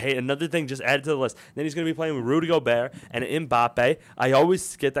it. I hate another thing. Just add it to the list. Then he's going to be playing with Rudy Gobert and Mbappe. I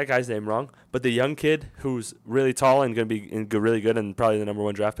always get that guy's name wrong, but the young kid who's really tall and going to be really good and probably the number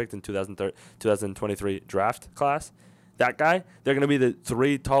 1 draft pick in 2023 draft class. That guy, they're going to be the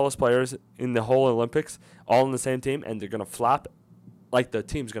 3 tallest players in the whole Olympics, all in the same team, and they're going to flop like the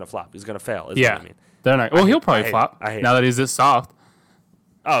team's going to flop. He's going to fail. Is what I mean. They're not. Well, he'll probably flop now that he's this soft.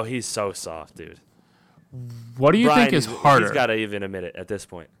 Oh, he's so soft, dude. What do you think is harder? He's got to even admit it at this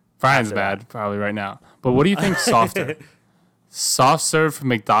point. Brian's bad probably right now. But what do you think softer? Soft serve from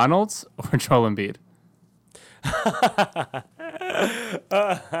McDonald's or Joel Embiid?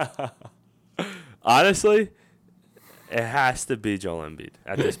 Honestly, it has to be Joel Embiid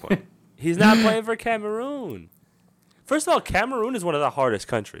at this point. He's not playing for Cameroon. First of all, Cameroon is one of the hardest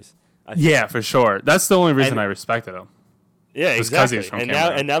countries. Yeah, for sure. That's the only reason I respected him. Yeah, exactly.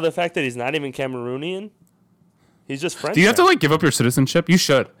 And now the fact that he's not even Cameroonian, he's just French. Do you have to give up your citizenship? You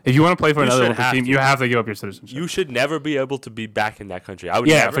should. If you want to play for another Olympic team, you have to give up your citizenship. You should never be able to be back in that country. I would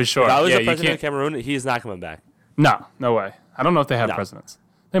for sure. If I was the president of Cameroon, he's not coming back. No way. I don't know if they have presidents.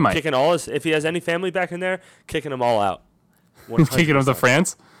 They might. If he has any family back in there, kicking them all out. Kicking them to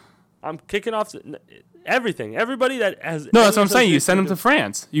France? I'm kicking off everything. Everybody that has. No, that's what I'm saying. You send him to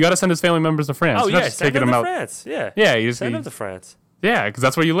France. You got to send his family members to France. Oh, yeah, send him to France. Yeah. Yeah, you send him to France. Yeah, because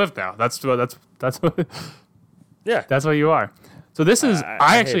that's where you live now. That's what. Yeah. That's what you are. So this is.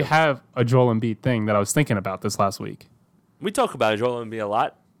 I actually have a Joel Embiid thing that I was thinking about this last week. We talk about Joel Embiid a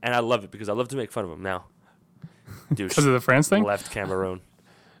lot, and I love it because I love to make fun of him now. Because of the France thing? Left Cameroon.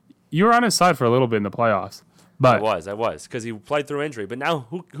 You were on his side for a little bit in the playoffs. But I was, because he played through injury. But now,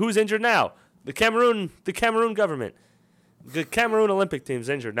 who's injured now? The Cameroon government. The Cameroon Olympic team's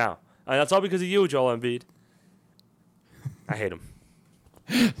injured now. And that's all because of you, Joel Embiid. I hate him.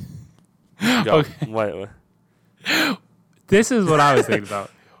 Go. Okay. What? This is what I was thinking about.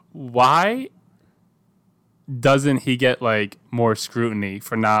 Why doesn't he get more scrutiny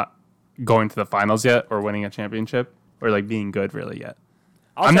for not going to the finals yet or winning a championship or being good really yet?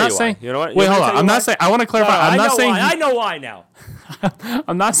 I'm not saying. You know what? Wait, hold on. I'm not saying. I want to clarify. I'm not saying. I know why now.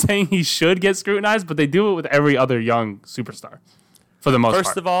 I'm not saying he should get scrutinized, but they do it with every other young superstar, for the most part.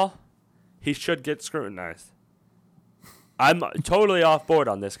 First of all, he should get scrutinized. I'm totally off board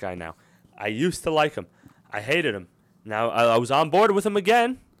on this guy now. I used to like him. I hated him. Now I was on board with him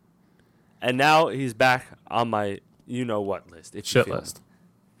again, and now he's back on my you-know-what list. Shit list.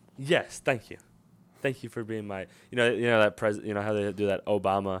 Yes, thank you. Thank you for being my, that how they do that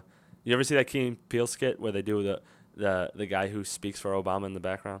Obama. You ever see that Key and Peele skit where they do the guy who speaks for Obama in the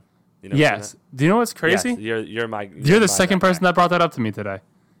background? Yes. Do you know what's crazy? Yes, you're the second person that brought that up to me today.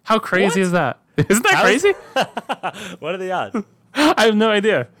 How crazy is that? Isn't that crazy? What are the odds? I have no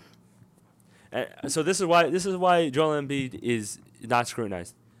idea. So this is why Joel Embiid is not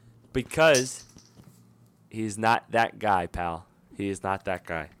scrutinized, because he's not that guy, pal. He is not that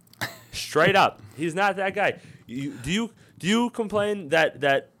guy. Straight up, he's not that guy. Do you complain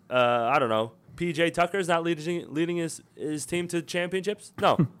that I don't know, PJ Tucker's not leading his team to championships?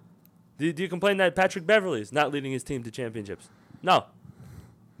 No. Do you complain that Patrick Beverley's not leading his team to championships? No.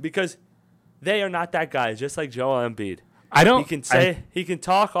 Because they are not that guy, just like Joel Embiid. He can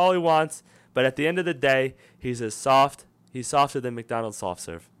talk all he wants, but at the end of the day, he's softer than McDonald's soft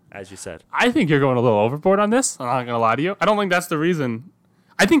serve, as you said. I think you're going a little overboard on this. I'm not going to lie to you. I don't think that's the reason.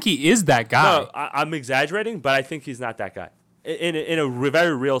 I think he is that guy. No, I'm exaggerating, but I think he's not that guy in a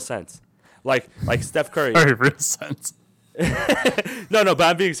very real sense, like Steph Curry. Very real sense. No, but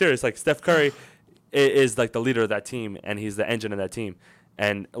I'm being serious. Like Steph Curry is like the leader of that team, and he's the engine of that team,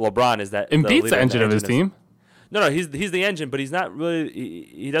 and LeBron is that. Embiid's the engine of his team. No, he's the engine, but he's not really.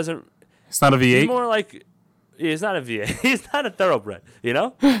 He doesn't. It's not a V8. He's more like. He's not a V8. He's not a thoroughbred. You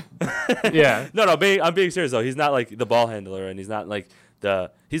know. Yeah. No. I'm being serious though. He's not like the ball handler, and he's not like.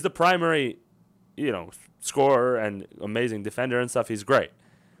 He's the primary, scorer and amazing defender and stuff. He's great,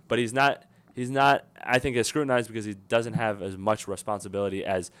 but he's not. I think as scrutinized because he doesn't have as much responsibility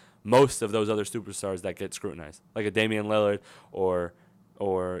as most of those other superstars that get scrutinized, like a Damian Lillard or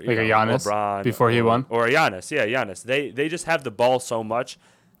like a Giannis LeBron before he won, or a Giannis. Yeah, Giannis. They just have the ball so much.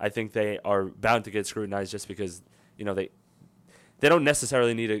 I think they are bound to get scrutinized just because they don't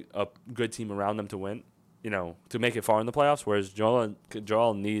necessarily need a good team around them to win. To make it far in the playoffs, whereas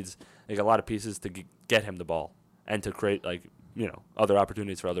Joel needs a lot of pieces to get him the ball and to create other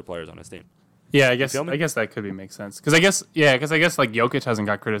opportunities for other players on his team. Yeah, I guess that could make sense because I guess Jokic hasn't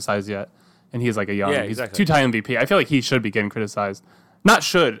got criticized yet, and he's like a young, Yeah, he's exactly. two-time MVP. I feel like he should be getting criticized. Not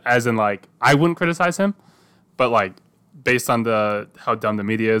should, as in like I wouldn't criticize him, but like based on the how dumb the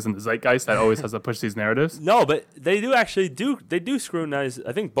media is and the zeitgeist that always has to push these narratives. No, but they do scrutinize.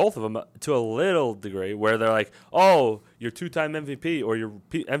 I think both of them to a little degree, where they're like, "Oh, your two-time MVP or your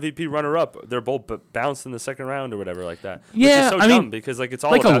MVP runner-up, they're both bounced in the second round or whatever like that." Yeah, which is so I dumb mean, because like it's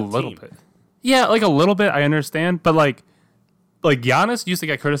all Like about a little team. bit. Yeah, like a little bit. I understand, but like Giannis used to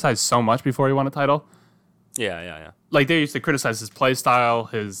get criticized so much before he won a title. Yeah. Like they used to criticize his play style,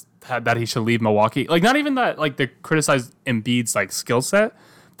 that he should leave Milwaukee. Like not even that. Like they criticize Embiid's like skill set.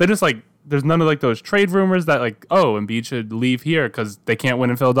 They just like there's none of like those trade rumors that like Embiid should leave here because they can't win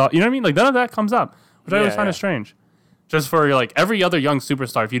in Philadelphia. You know what I mean? Like none of that comes up, which I always find Yeah. it strange. Just for like every other young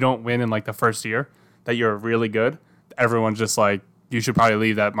superstar, if you don't win in like the first year that you're really good, everyone's just like you should probably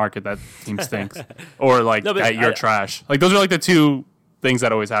leave that market. That team stinks, or like No, but that you're trash. Like those are like the two things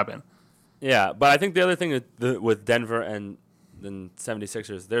that always happen. Yeah, but I think the other thing with Denver and the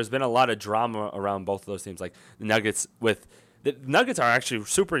 76ers, there's been a lot of drama around both of those teams. Like the Nuggets the Nuggets are actually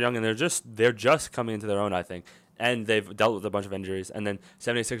super young and they're just coming into their own, I think. And they've dealt with a bunch of injuries. And then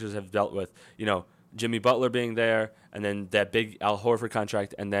 76ers have dealt with, Jimmy Butler being there and then that big Al Horford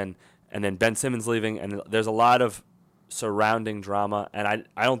contract and then Ben Simmons leaving, and there's a lot of surrounding drama, and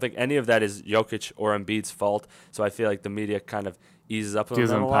I don't think any of that is Jokic or Embiid's fault. So I feel like the media kind of eases up on Gives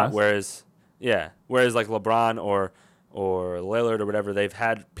them them a a lot. pass. Whereas like LeBron or Lillard or whatever, they've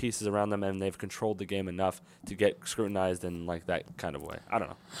had pieces around them and they've controlled the game enough to get scrutinized in like that kind of way. I don't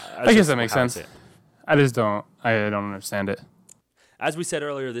know. I guess that makes how I sense. see it. I don't understand it. As we said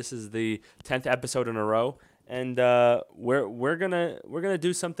earlier, this is the 10th episode in a row, and we're gonna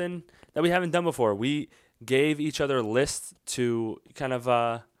do something that we haven't done before. We gave each other lists to kind of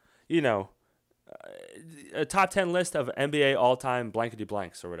a top 10 list of NBA all-time blankety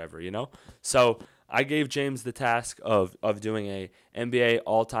blanks or whatever, So I gave James the task of doing a NBA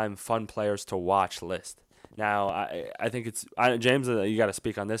all-time fun players to watch list. Now, I think James, you got to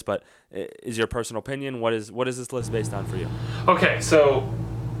speak on this, but is your personal opinion? What is this list based on for you? Okay, so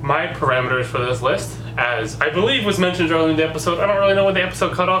my parameters for this list, as I believe was mentioned earlier in the episode, I don't really know when the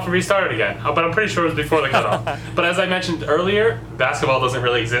episode cut off and restarted again, but I'm pretty sure it was before the cutoff. But as I mentioned earlier, basketball doesn't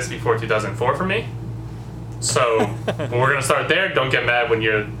really exist before 2004 for me. So we're going to start there. Don't get mad when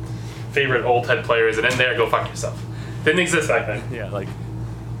your favorite old head player isn't in there. Go fuck yourself. Didn't exist back then. Yeah, like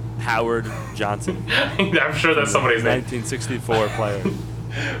Howard Johnson, I'm sure that's somebody's name. 1964 player.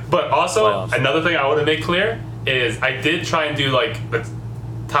 But also, Playoffs. another thing I want to make clear is I did try and do like the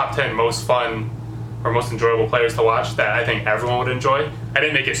top 10 most fun or most enjoyable players to watch that I think everyone would enjoy. I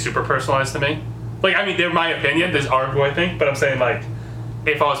didn't make it super personalized to me. Like, I mean, they're my opinion. There's arguable, I think, but I'm saying like,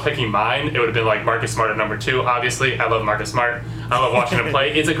 if I was picking mine, it would have been like Marcus Smart at number 2. Obviously, I love Marcus Smart. I love watching him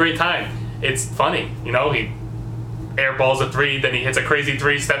play. It's a great time. It's funny, he airballs a 3, then he hits a crazy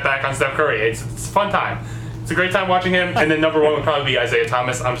 3, step back on Steph Curry. It's a fun time. It's a great time watching him. And then number 1 would probably be Isaiah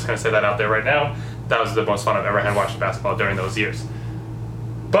Thomas. I'm just going to say that out there right now. That was the most fun I've ever had watching basketball during those years.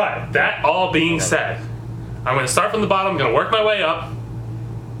 But that all being said, I'm going to start from the bottom. I'm going to work my way up,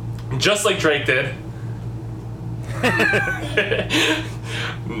 just like Drake did.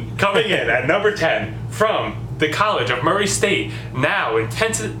 Coming in at number 10 from the College of Murray State, now in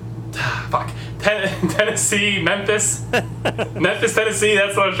Tennessee, Memphis, Tennessee.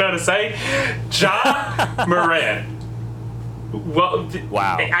 That's what I'm trying to say. Ja Morant. Well,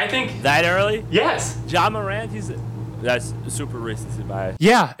 Wow. I think That early? yes. Ja Morant, that's super recency bias.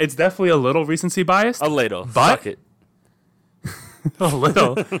 Yeah, it's definitely a little recency bias. A little. But- Fuck it. A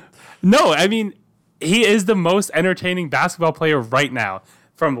little. No, I mean, he is the most entertaining basketball player right now.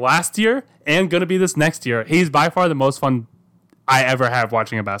 From last year and going to be this next year, he's by far the most fun I ever have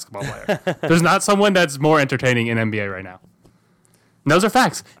watching a basketball player. There's not someone that's more entertaining in NBA right now. And those are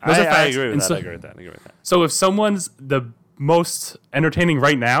facts. Those are facts. I agree with And that. so, I agree with that. so if someone's the most entertaining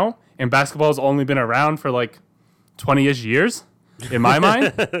right now, and basketball's only been around for like 20-ish years, in my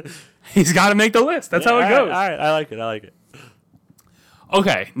mind, he's got to make the list. That's how it goes. All right. I like it.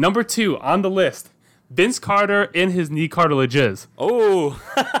 Okay, number 2 on the list. Vince Carter in his knee cartilages. Oh.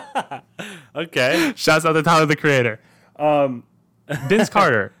 Okay. Shouts out to Tyler, the Creator. Vince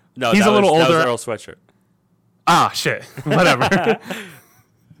Carter. No, he's a little that was older. Earl Sweatshirt. Ah, shit. Whatever.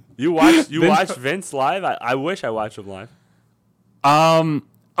 You watched Vince- Vince live? I wish I watched him live. A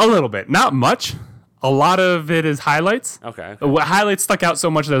little bit. Not much. A lot of it is highlights. Okay. The highlights stuck out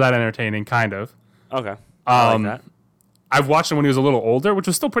so much they're that entertaining, kind of. Okay. I like that. I've watched him when he was a little older, which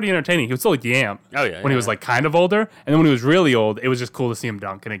was still pretty entertaining. He was still like Yam. Oh, yeah, When he was like kind of older. And then when he was really old, it was just cool to see him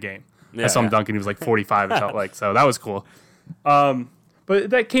dunk in a game. I saw him dunk and he was like 45, it felt like. So that was cool. But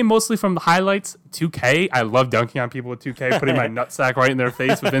that came mostly from the highlights. 2K, I love dunking on people with 2K, putting my nutsack right in their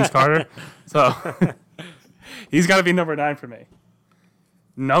face with Vince Carter. So he's got to be number 9 for me.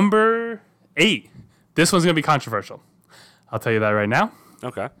 Number 8. This one's going to be controversial. I'll tell you that right now.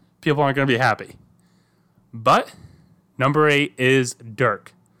 Okay. People aren't going to be happy. But number 8 is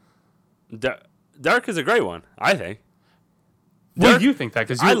Dirk. Dirk is a great one, I think. What do you think that?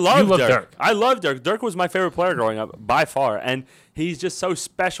 Because you love Dirk. I love Dirk. Dirk was my favorite player growing up by far, and he's just so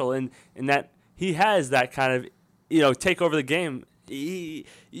special in that he has that kind of, take over the game. You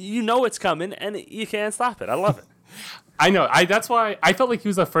know it's coming, and you can't stop it. I love it. I know. That's why I felt like he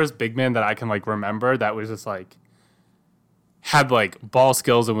was the first big man that I can remember that was just had ball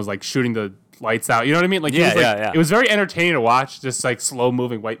skills and was shooting the lights out. You know what I mean? Yeah. It was very entertaining to watch. Just slow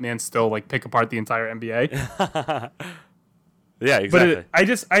moving white man still pick apart the entire NBA. Yeah, exactly.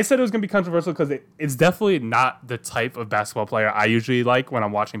 But I said it was going to be controversial because it's definitely not the type of basketball player I usually like when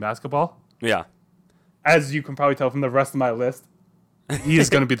I'm watching basketball. Yeah. As you can probably tell from the rest of my list, he is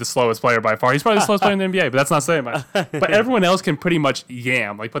going to be the slowest player by far. He's probably the slowest player in the NBA, but that's not saying much. But everyone else can pretty much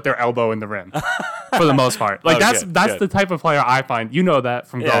put their elbow in the rim for the most part. That's good. The type of player I find. You know that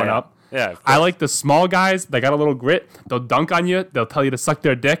from growing up. Yeah, I like the small guys. They got a little grit. They'll dunk on you. They'll tell you to suck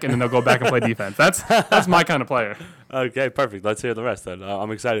their dick, and then they'll go back and play defense. That's my kind of player. Okay, perfect. Let's hear the rest then.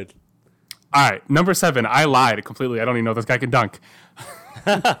 I'm excited. All right, number 7. I lied completely. I don't even know if this guy can dunk.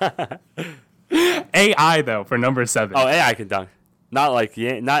 AI though for number 7. Oh, AI can dunk. Not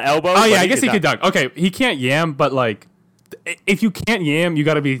not elbow. Oh yeah, I guess he could dunk. Okay, he can't yam, but if you can't yam, you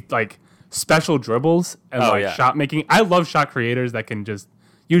got to be special dribbles and shot making. I love shot creators that can just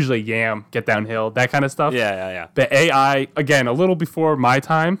usually yam, get downhill, that kind of stuff. Yeah. But AI, again, a little before my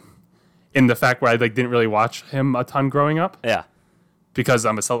time, in the fact where I didn't really watch him a ton growing up. Yeah. Because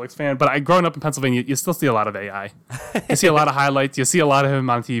I'm a Celtics fan, but growing up in Pennsylvania, you still see a lot of AI. You see a lot of highlights. You see a lot of him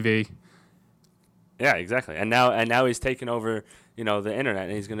on TV. Yeah, exactly. And now he's taking over, the internet,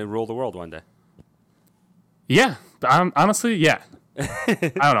 and he's going to rule the world one day. Yeah, honestly, yeah. I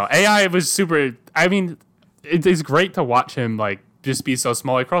don't know. AI was super. I mean, it's great to watch him just be so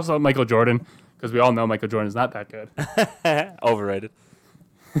small. He crosses out Michael Jordan because we all know Michael Jordan is not that good. Overrated.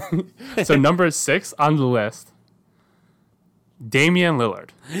 So number 6 on the list, Damian Lillard.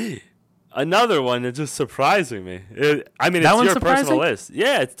 Another one that's just surprising me. It's your personal list.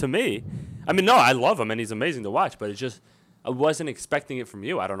 Yeah, it's to me. No, I love him and he's amazing to watch, but it's just I wasn't expecting it from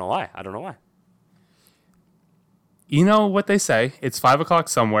you. I don't know why. You know what they say? It's 5 o'clock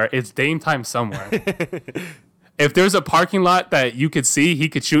somewhere. It's Dame time somewhere. If there's a parking lot that you could see, he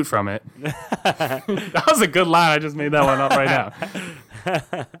could shoot from it. That was a good line. I just made that one up right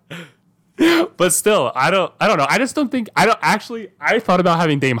now. But still, I don't know. I just don't think I thought about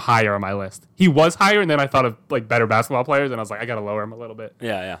having Dame higher on my list. He was higher, and then I thought of better basketball players, and I was I gotta lower him a little bit.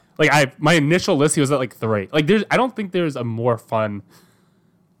 Yeah. My initial list, he was at 3. I don't think there's a more fun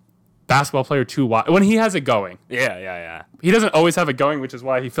basketball player to watch when he has it going. Yeah. He doesn't always have it going, which is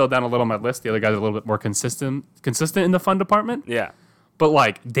why he fell down a little on my list. The other guys are a little bit more consistent in the fun department. Yeah.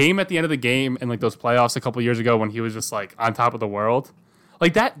 But Dame at the end of the game and those playoffs a couple years ago when he was just on top of the world,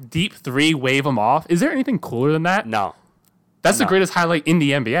 that deep 3 wave him off. Is there anything cooler than that? No. That's the greatest highlight in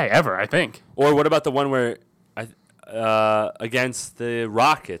the NBA ever, I think. Or what about the one where against the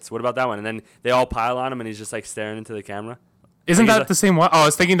Rockets? What about that one? And then they all pile on him and he's just staring into the camera. Isn't that the same one? Oh, I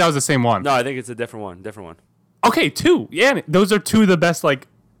was thinking that was the same one. No, I think it's a different one. Okay, 2. Yeah, those are 2 of the best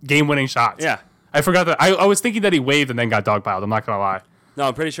game-winning shots. Yeah. I forgot that. I was thinking that he waved and then got dogpiled. I'm not gonna lie. No,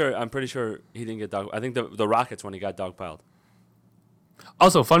 I'm pretty sure he didn't get dog. I think the Rockets when he got dogpiled.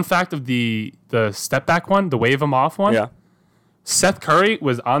 Also, fun fact of the step back one, the wave him off one. Yeah. Seth Curry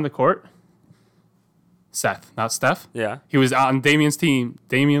was on the court. Seth, not Steph. Yeah. He was on Damian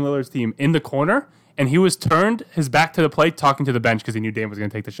Lillard's team in the corner, and he was turned his back to the plate talking to the bench because he knew Dame was going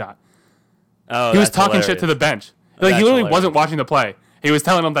to take the shot. Oh, he was talking shit to the bench. He literally hilarious. wasn't watching the play. He was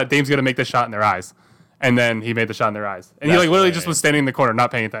telling them that Dame's going to make the shot in their eyes. And then he made the shot in their eyes. And he literally hilarious. just was standing in the corner, not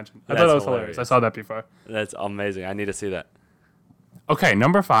paying attention. I thought that was hilarious. I saw that before. That's amazing. I need to see that. Okay,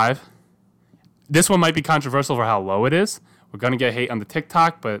 number 5. This one might be controversial for how low it is. We're going to get hate on the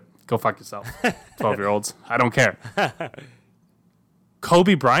TikTok, but go fuck yourself. 12-year-olds. I don't care.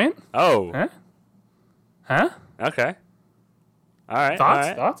 Kobe Bryant? Oh. Huh? Okay. All right.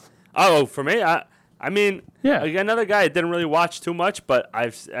 Thoughts? Oh, for me, yeah. Another guy I didn't really watch too much, but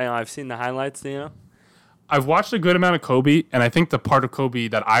I've seen the highlights. I've watched a good amount of Kobe, and I think the part of Kobe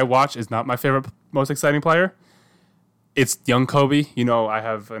that I watch is not my favorite, most exciting player. It's young Kobe.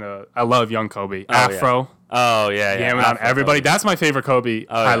 I love young Kobe. Afro. Oh yeah. Yamming on everybody. Kobe. That's my favorite Kobe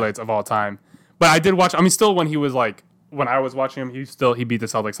highlights of all time. But I did watch. Still when he was when I was watching him, he beat the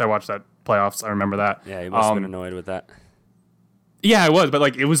Celtics. I watched that playoffs. I remember that. Yeah, he must have been annoyed with that. Yeah, I was, but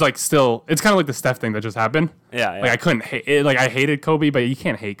like it was like still. It's kind of like the Steph thing that just happened. Yeah, yeah. Like I couldn't hate it. Like I hated Kobe, but you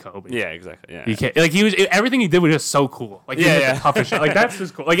can't hate Kobe. Yeah, exactly. Yeah. You can't. Like everything he did was just so cool. Like he Yeah, hit yeah. the toughest shot. Like that's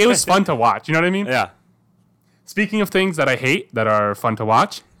just cool. Like it was fun to watch. You know what I mean? Yeah. Speaking of things that I hate that are fun to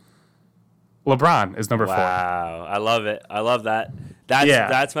watch, LeBron is number 4. Wow, I love it. I love that.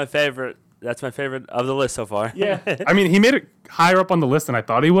 That's my favorite. That's my favorite of the list so far. Yeah. I mean, he made it higher up on the list than I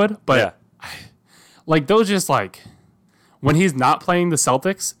thought he would, but like those just like when he's not playing the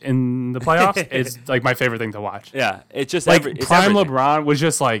Celtics in the playoffs, it's like my favorite thing to watch. Yeah, it's just Like it's prime everything. LeBron was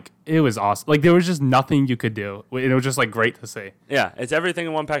just like it was awesome. Like there was just nothing you could do. It was just like great to see. Yeah, it's everything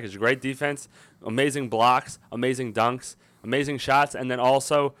in one package. Great defense, amazing blocks, amazing dunks, amazing shots, and then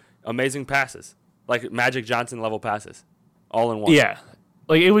also amazing passes, like Magic Johnson level passes, all in one. Yeah.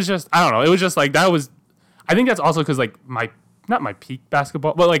 Like it was just I don't know. It was just like that was. I think that's also because like not my peak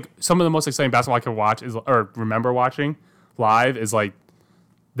basketball, but like some of the most exciting basketball I could watch is or remember watching live is like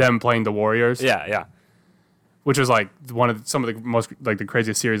them playing the Warriors. Yeah, yeah. Which was like some of the most like the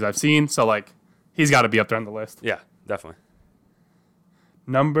craziest series I've seen. So like he's got to be up there on the list. Yeah, definitely.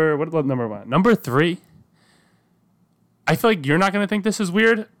 What about number 1? Number 3. I feel like you're not gonna think this is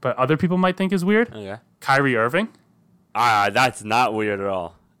weird, but other people might think is weird. Okay. Kyrie Irving. That's not weird at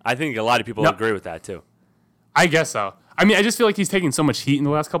all. I think a lot of people agree with that too. I guess so. I mean, I just feel like he's taking so much heat in the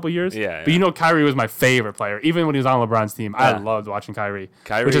last couple of years. Yeah, But you know, Kyrie was my favorite player. Even when he was on LeBron's team, I Yeah. loved watching Kyrie.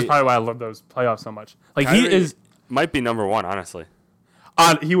 Kyrie- Which is probably why I love those playoffs so much. Like Kyrie might be number 1, honestly.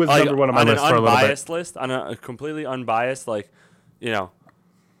 he was number 1 on my list for a little bit. On an unbiased list, on a completely unbiased, like, you know,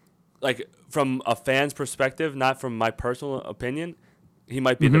 like from a fan's perspective, not from my personal opinion, he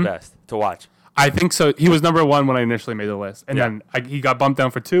might be the best to watch. I think so. He was number 1 when I initially made the list, and then he got bumped down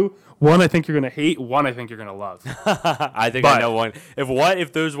for 2. 1, I think you're gonna hate. 1, I think you're gonna love. I think I know one.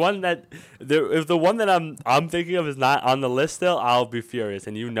 If there's one if the one that I'm thinking of is not on the list still, I'll be furious,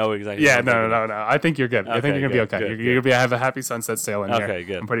 and you know exactly. Yeah, what I'm thinking of. no. I think you're good. I think Okay, you're gonna be good, okay. good, You're gonna have a happy sunset sail in here. Okay,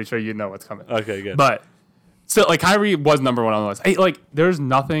 good. I'm pretty sure you know what's coming. Okay, good. But still, like Kyrie was number 1 on the list. Hey, like there's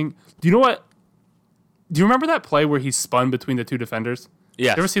nothing. Do you know what? Do you remember that play where he spun between the 2 defenders?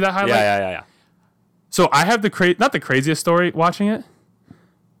 Yes. You ever see that highlight? Yeah. So I have not the craziest story watching it,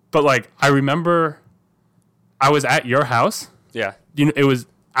 but like I remember I was at your house. Yeah.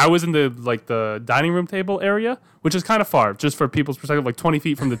 I was in the dining room table area, which is kind of far, just for people's perspective, like 20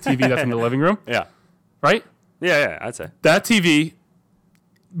 feet from the TV that's in the living room, Yeah. right? Yeah, I'd say. That TV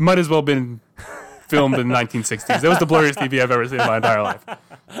might as well been filmed in the 1960s. It was the blurriest TV I've ever seen in my entire life.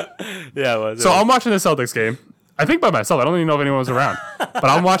 Yeah, it was. So I'm watching the Celtics game. I think by myself. I don't even know if anyone was around. But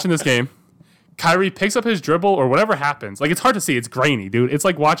I'm watching this game. Kyrie picks up his dribble or whatever happens. Like, it's hard to see. It's grainy, dude. It's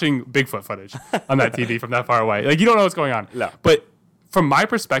like watching Bigfoot footage on that TV from that far away. Like, you don't know what's going on. No. But from my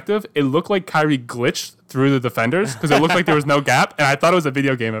perspective, it looked like Kyrie glitched through the defenders because it looked like there was no gap. And I thought it was a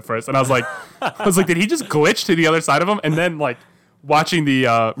video game at first. And I was like, did he just glitch to the other side of him? And then, like, watching the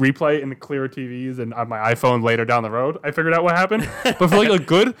replay in the clearer TVs and on my iPhone later down the road, I figured out what happened. But for like a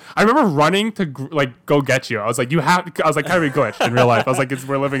good, I remember running to go get you. I was like, Kyrie glitched in real life. I was like,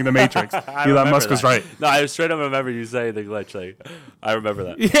 we're living in the Matrix. Elon Musk was right. No, I straight up remember you saying the glitch. Like, I remember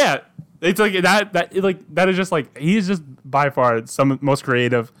that. Yeah, it's like that is just like he's just by far some most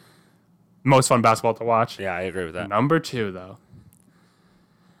creative, most fun basketball to watch. Yeah, I agree with that. Number 2 though,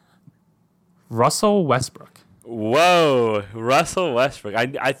 Russell Westbrook. Whoa, Russell Westbrook.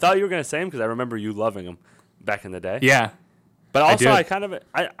 I thought you were gonna say him because I remember you loving him back in the day. Yeah, But also, did.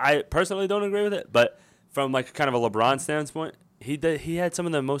 I personally don't agree with it. But from like kind of a LeBron standpoint, he had some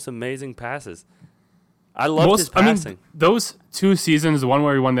of the most amazing passes. I loved his passing. I mean, those 2 seasons, the one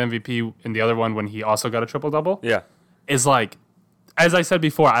where he won the MVP and the other one when he also got a triple-double, Yeah. is like, as I said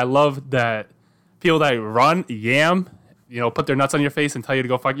before, I love that people that run, put their nuts on your face and tell you to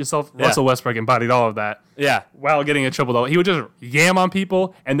go fuck yourself. Yeah. Russell Westbrook embodied all of that Yeah. while getting a triple-double. He would just yam on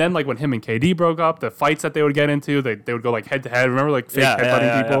people, and then like when him and KD broke up, the fights that they would get into, they would go like head-to-head. Remember like fake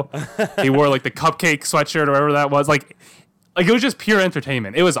headbutting people? He wore like the cupcake sweatshirt or whatever that was. Like it was just pure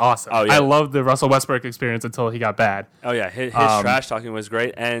entertainment. It was awesome. Oh, yeah. I loved the Russell Westbrook experience until he got bad. Oh yeah, his trash talking was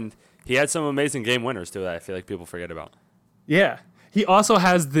great, and he had some amazing game winners too that I feel like people forget about. Yeah. He also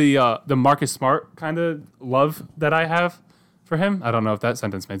has the Marcus Smart kind of love that I have for him. I don't know if that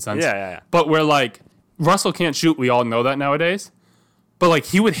sentence made sense. Yeah. But we're like, Russell can't shoot. We all know that nowadays. but like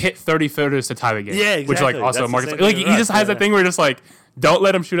he would hit 30 footers to tie the game. Yeah, Which like exactly. also That's the Marcus, same like thing he with just us. has Yeah. that thing where just like don't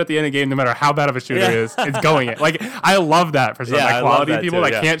let him shoot at the end of the game, no matter how bad of a shooter he is. It's going it. Like I love that for some Yeah, I that love quality that of people too,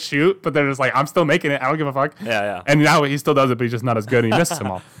 that yeah. can't shoot, but they're just like I'm still making it. I don't give a fuck. Yeah. And now he still does it, but he's just not as good. And he misses them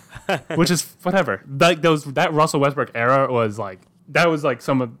all, which is whatever. Like that Russell Westbrook era was like that was like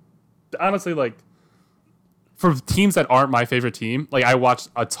some of honestly like for teams that aren't my favorite team. Like I watched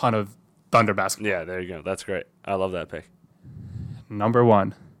a ton of Thunder basketball. Yeah, there you go. That's great. I love that pick. Number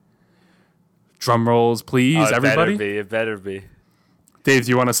 1. Drum rolls, please, Oh, everybody. It better be. Dave,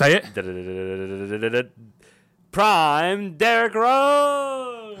 do you want to say it? Prime Derrick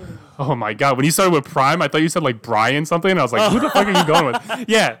Rose. Oh my god! When you started with Prime, I thought you said like Brian something, and I was like, "Who the fuck are you going with?"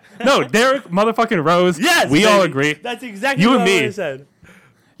 Yeah, no, Derrick motherfucking Rose. Yes, we all baby. agree. That's exactly You what and me. I said.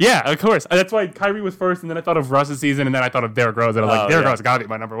 Yeah, of course. That's why Kyrie was first, and then I thought of Russ's season, and then I thought of Derrick Rose, and I was like, Derrick Rose got to be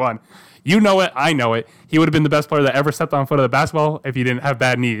my number 1. You know it, I know it. He would have been the best player that ever stepped on foot of the basketball if he didn't have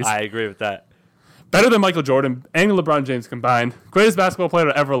bad knees. I agree with that. Better than Michael Jordan and LeBron James combined. Greatest basketball player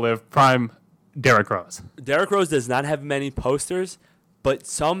to ever live. Prime Derrick Rose. Derrick Rose does not have many posters, but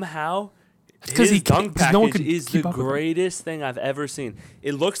somehow 'cause his he can't- dunk 'cause package no one could is the keep up with him. greatest thing I've ever seen.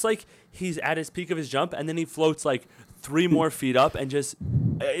 It looks like he's at his peak of his jump, and then he floats like 3 more feet up, and just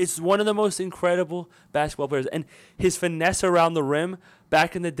it's one of the most incredible basketball players. And his finesse around the rim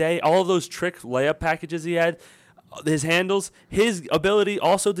back in the day, all of those trick layup packages he had, his handles, his ability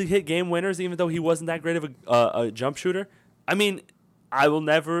also to hit game winners, even though he wasn't that great of a jump shooter. I mean, I will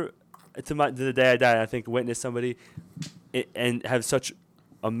never, to the day I die, I think, witness somebody and have such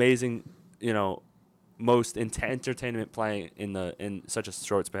amazing, most entertainment playing in such a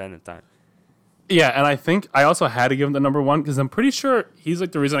short span of time. Yeah, and I think I also had to give him the number 1 because I'm pretty sure he's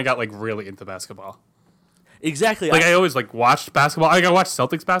like the reason I got like really into basketball. Exactly. Like I always like watched basketball. Like I watched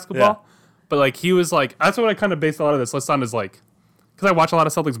Celtics basketball, Yeah. but like he was like that's what I kind of based a lot of this list on is like because I watch a lot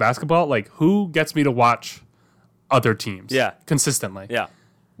of Celtics basketball. Like who gets me to watch other teams? Yeah. consistently. Yeah.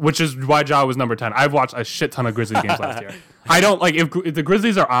 Which is why Ja was number 10. I've watched a shit ton of Grizzlies games last year. I don't like if the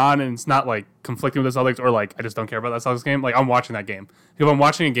Grizzlies are on and it's not like conflicting with the Celtics or like I just don't care about that Celtics game. Like I'm watching that game. If I'm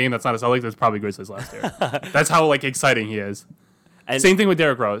watching a game that's not a Celtics, it's probably Grizzlies last year. That's how like exciting he is. And Same thing with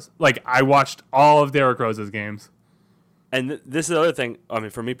Derrick Rose. Like I watched all of Derrick Rose's games. this is the other thing. I mean,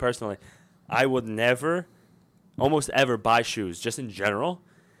 for me personally, I would never, almost ever, buy shoes just in general.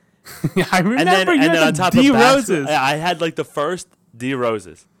 I remember And then on top D of Roses. I had like the first D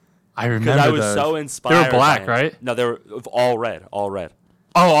Roses I because remember I was those. so They inspired. were black, by it. right? No, they were all red. All red.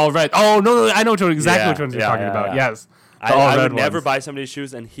 Oh, all red. Oh no, I know exactly Yeah, which ones you're yeah, talking yeah, about. yeah. Yes, the I all would red never ones. buy somebody's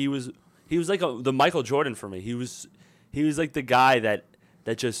shoes, and he was like the Michael Jordan for me. He was like the guy that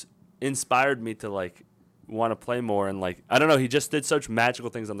just inspired me to like want to play more, and like I don't know, he just did such magical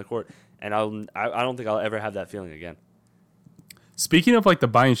things on the court, and I don't think I'll ever have that feeling again. Speaking of like the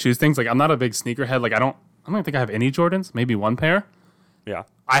buying shoes things, like I'm not a big sneakerhead. Like I don't think I have any Jordans. Maybe 1 pair. Yeah.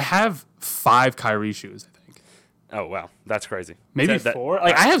 I have 5 Kyrie shoes. I think Oh wow, that's crazy. maybe That- 4.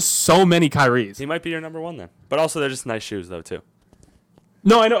 Like I have so many Kyries. He might be your number 1 then, but also they're just nice shoes though too.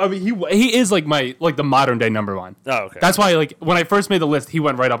 No, I know. I mean, he is like the modern day number 1. Oh okay. That's why like when I first made the list, he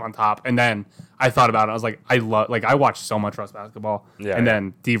went right up on top, and then I thought about it. I was like, I watched so much Russ basketball, Yeah, and yeah.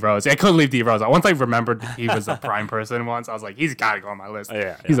 then D Rose. I couldn't leave D Rose out. Once I remembered he was a prime person once, I was like, he's got to go on my list.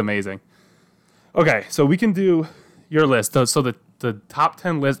 Yeah, He's yeah. amazing. Okay, so we can do your list. So the top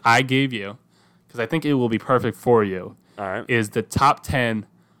 10 list I gave you, because I think it will be perfect for you, All right. is the top 10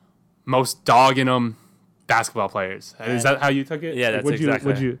 most dog in them basketball players. Is that how you took it? Yeah, that's Would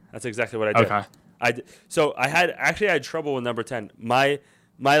exactly. You, That's exactly what I did. Okay. So I had trouble with number 10. My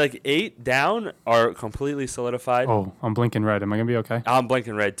like 8 down are completely solidified. Oh, I'm blinking red. Am I gonna be okay? I'm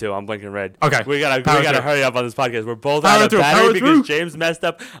blinking red too. I'm blinking red. Okay. We gotta Power through. hurry up on this podcast. We're both Power out of through, battery power because through. James messed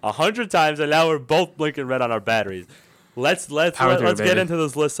up 100 times, and now we're both blinking red on our batteries. Let's Power through, get baby. into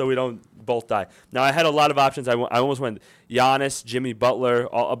this list so we don't both die. Now I had a lot of options. I almost went Giannis, Jimmy Butler,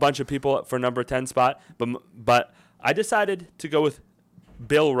 a bunch of people for number 10 spot, but I decided to go with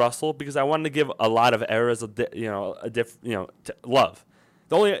Bill Russell because I wanted to give a lot of eras love.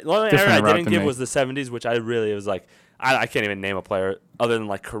 The only era Different I route didn't than give me. was the 70s, which I really was like, I can't even name a player other than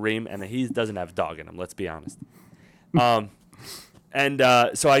like Kareem, and he doesn't have dog in him. Let's be honest.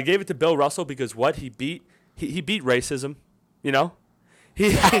 So I gave it to Bill Russell because what he beat racism. You know,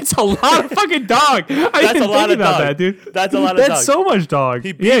 That's a lot of fucking dog. I That's didn't a lot think of about dog. that, dude. That's a lot of That's dog. so much dog.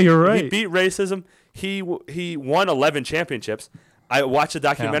 Yeah, you're right. He beat racism. He won 11 championships. I watched a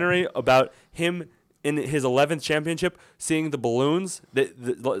documentary about him in his 11th championship, seeing the balloons.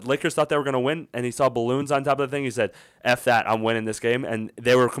 The Lakers thought they were going to win, and he saw balloons on top of the thing. He said, "F that, I'm winning this game." And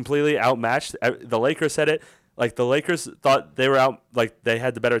they were completely outmatched. The Lakers said it. Like the Lakers thought they were out, like they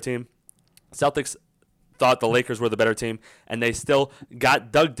had the better team. Celtics thought the Lakers were the better team, and they still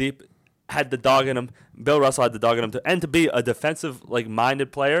got dug deep, had the dog in them. Bill Russell had the dog in him, and to be a defensive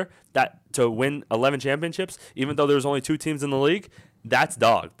minded player that to win 11 championships, even though there was only 2 teams in the league, that's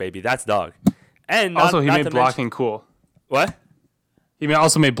dog, baby. That's dog. And also, he made blocking cool. What? He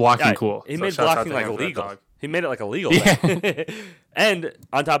also made blocking cool. He made blocking like illegal. He made it like illegal. Yeah. And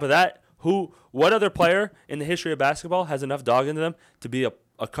on top of that, what other player in the history of basketball has enough dog into them to be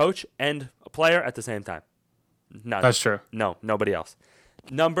a coach and a player at the same time? None. That's true. No, nobody else.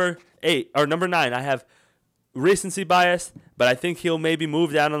 Number 9, I have recency bias, but I think he'll maybe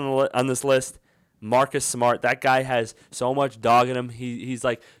move down on this list. Marcus Smart. That guy has so much dog in him. He's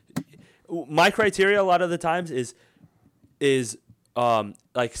like, my criteria a lot of the times is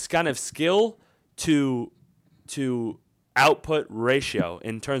like kind of skill to output ratio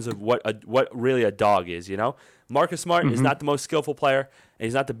in terms of what really a dog is, you know? Marcus Smart is not the most skillful player, and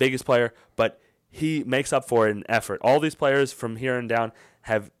he's not the biggest player, but he makes up for it in effort. All these players from here and down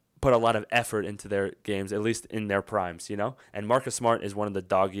have put a lot of effort into their games, at least in their primes, you know? And Marcus Smart is one of the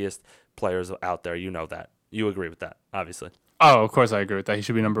doggiest players out there. You know that. You agree with that, obviously. Oh, of course I agree with that. He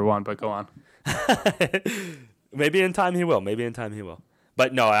should be number 1, but go on. Maybe in time he will.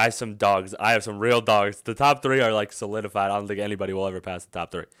 But no, I have some dogs. I have some real dogs. The top 3 are like solidified. I don't think anybody will ever pass the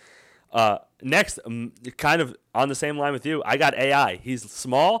top 3. Next, kind of on the same line with you, I got AI. He's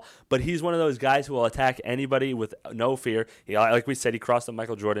small, but he's one of those guys who will attack anybody with no fear. Like we said, he crossed up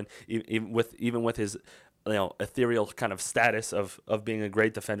Michael Jordan, even with his ethereal kind of status of being a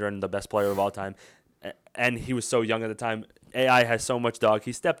great defender and the best player of all time. And he was so young at the time. AI has so much dog.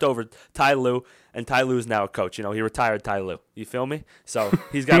 He stepped over Ty Lue, and Ty Lue is now a coach. You know, he retired Ty Lue. You feel me? So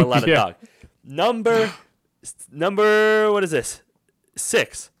he's got a lot of dog. Number, what is this?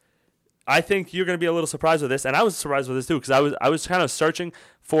 6. I think you're going to be a little surprised with this, and I was surprised with this too because I was kind of searching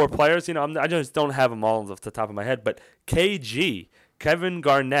for players. You know, I just don't have them all off the top of my head. But KG, Kevin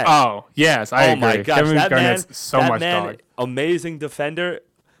Garnett. Oh yes, I agree. My gosh, Kevin Garnett's so much dog. Amazing defender.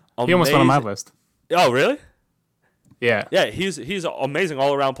 He almost went on my list. Oh really? Yeah. Yeah, he's an amazing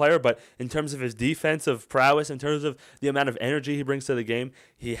all-around player, but in terms of his defensive prowess, in terms of the amount of energy he brings to the game,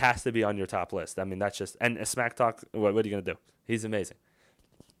 he has to be on your top list. I mean, that's just – and a smack talk, what are you going to do? He's amazing.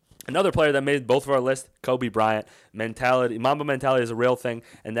 Another player that made both of our lists, Kobe Bryant. Mamba mentality is a real thing,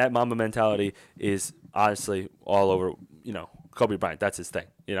 and that Mamba mentality is honestly all over, Kobe Bryant. That's his thing,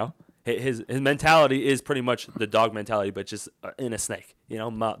 His mentality is pretty much the dog mentality, but just in a snake,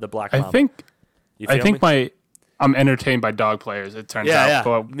 the black Mamba. I think I'm entertained by dog players, it turns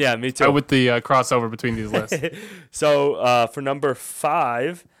out. Yeah, me too. With the crossover between these lists. So for number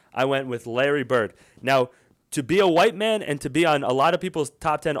 5, I went with Larry Bird. Now, to be a white man and to be on a lot of people's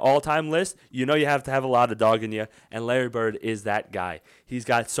top 10 all-time list, you have to have a lot of dog in you, and Larry Bird is that guy. He's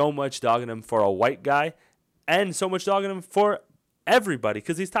got so much dog in him for a white guy and so much dog in him for everybody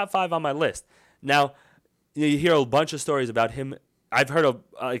because he's top 5 on my list. Now, you hear a bunch of stories about him. I've heard of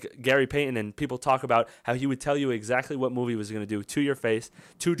Gary Payton and people talk about how he would tell you exactly what move he was going to do to your face,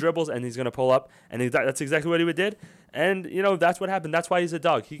 2 dribbles, and he's going to pull up, and that's exactly what he did. And, that's what happened. That's why he's a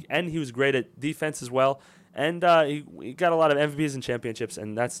dog. He was great at defense as well, and he got a lot of MVPs and championships,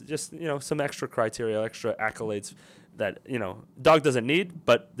 and that's just, some extra criteria, extra accolades that, dog doesn't need,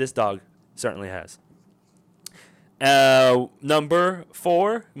 but this dog certainly has. Number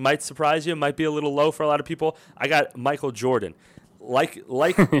 4 might surprise you, might be a little low for a lot of people. I got Michael Jordan. Like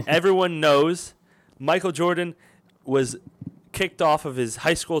everyone knows, Michael Jordan was kicked off of his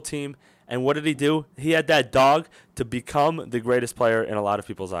high school team, and what did he do? He had that dog to become the greatest player in a lot of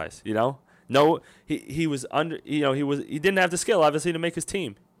people's eyes. No, he was under. He didn't have the skill obviously to make his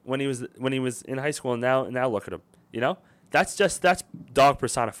team when he was in high school, and now look at him. That's dog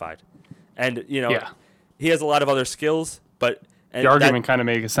personified, and he has a lot of other skills, but the argument kind of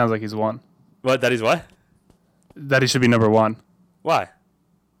makes it sounds like he's won. What? That he's what? That he should be number 1. Why?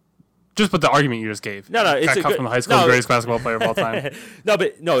 Just but the argument you just gave. No, it's comes from the high school greatest basketball player of all time.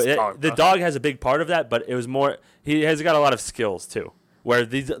 The dog has a big part of that, but it was more. He has got a lot of skills too. Where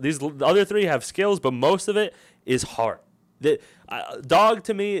these other 3 have skills, but most of it is heart. The dog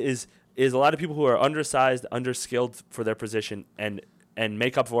to me is a lot of people who are undersized, underskilled for their position, and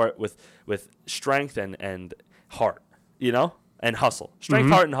make up for it with strength and heart, and hustle. Strength,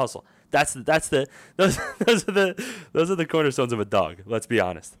 heart, and hustle. Those are the cornerstones of a dog. Let's be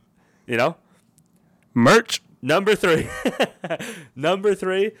honest. Merch. Number 3. Number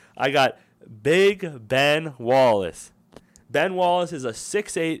 3, I got Big Ben Wallace. Ben Wallace is a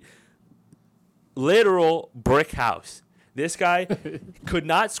 6'8", literal brick house. This guy could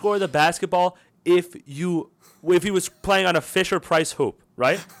not score the basketball if he was playing on a Fisher Price hoop,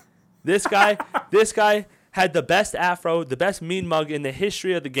 right? This guy had the best afro, the best mean mug in the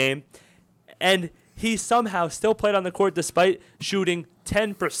history of the game, and he somehow still played on the court despite shooting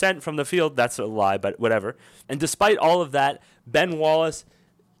 10% from the field. That's a lie, but whatever. And despite all of that, Ben Wallace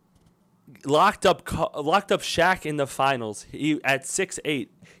locked up Shaq in the finals. At 6'8".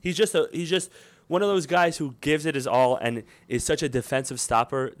 He's just one of those guys who gives it his all and is such a defensive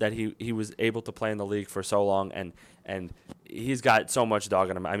stopper that he was able to play in the league for so long, and he's got so much dog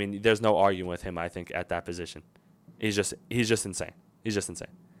in him. I mean, there's no arguing with him, I think, at that position. He's just insane. He's just insane.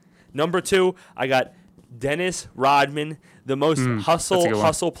 Number 2, I got Dennis Rodman, the most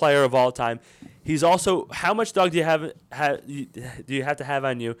hustle player of all time. He's also, how much dog do you have to have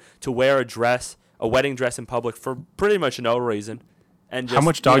on you to wear a wedding dress in public for pretty much no reason? And just, how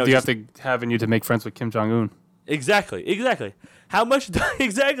much dog do you have to have in you to make friends with Kim Jong-un? Exactly. How much?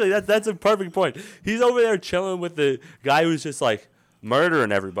 Exactly. That's a perfect point. He's over there chilling with the guy who's just like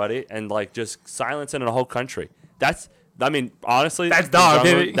murdering everybody and like just silencing a whole country. Honestly, that's dog.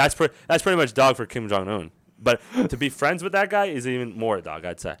 That's pretty much dog for Kim Jong Un. But to be friends with that guy is even more dog,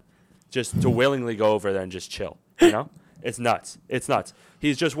 I'd say. Just to willingly go over there and just chill. You know, it's nuts.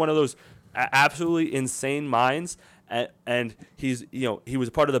 He's just one of those absolutely insane minds. And he was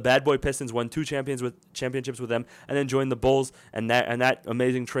a part of the Bad Boy Pistons, won 2 championships with them, and then joined the Bulls and that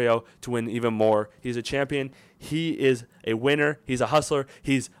amazing trio to win even more. He's a champion. He is a winner. He's a hustler.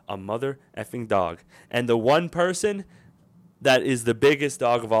 He's a mother effing dog. And the one person that is the biggest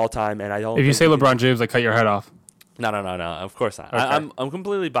dog of all time, and I don't. If you say LeBron James, I cut your head off. No. Of course not. Okay. I'm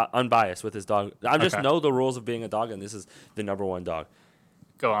completely unbiased with his dog. I just know the rules of being a dog, and this is the number 1 dog.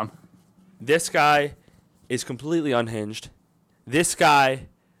 Go on. This guy is completely unhinged. This guy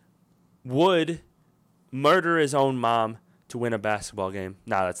would murder his own mom to win a basketball game.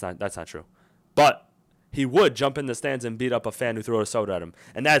 No, that's not true. But he would jump in the stands and beat up a fan who threw a soda at him.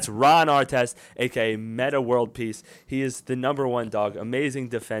 And that's Ron Artest, a.k.a. Meta World Peace. He is the number 1 dog, amazing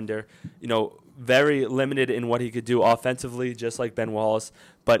defender, very limited in what he could do offensively, just like Ben Wallace.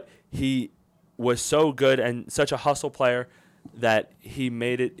 But he was so good and such a hustle player that he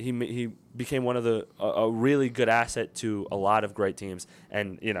made it. He became one of a really good asset to a lot of great teams.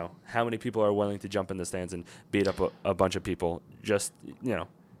 And how many people are willing to jump in the stands and beat up a bunch of people just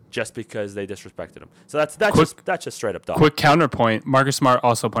because they disrespected him. So that's just straight up dog. Quick counterpoint: Marcus Smart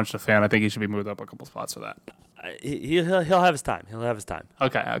also punched a fan. I think he should be moved up a couple spots for that. He'll have his time.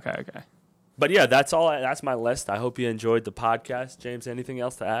 Okay. But yeah, that's all. That's my list. I hope you enjoyed the podcast. James, anything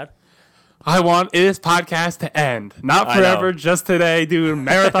else to add? I want this podcast to end. Not forever, just today, dude.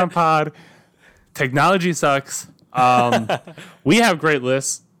 Marathon pod. Technology sucks. We have great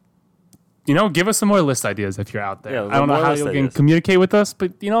lists. Give us some more list ideas if you're out there. Yeah, I don't know how you can communicate with us,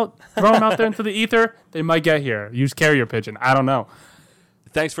 but, throw them out there into the ether. They might get here. Use carrier pigeon. I don't know.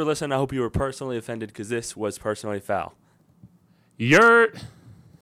 Thanks for listening. I hope you were personally offended because this was personally foul. You're...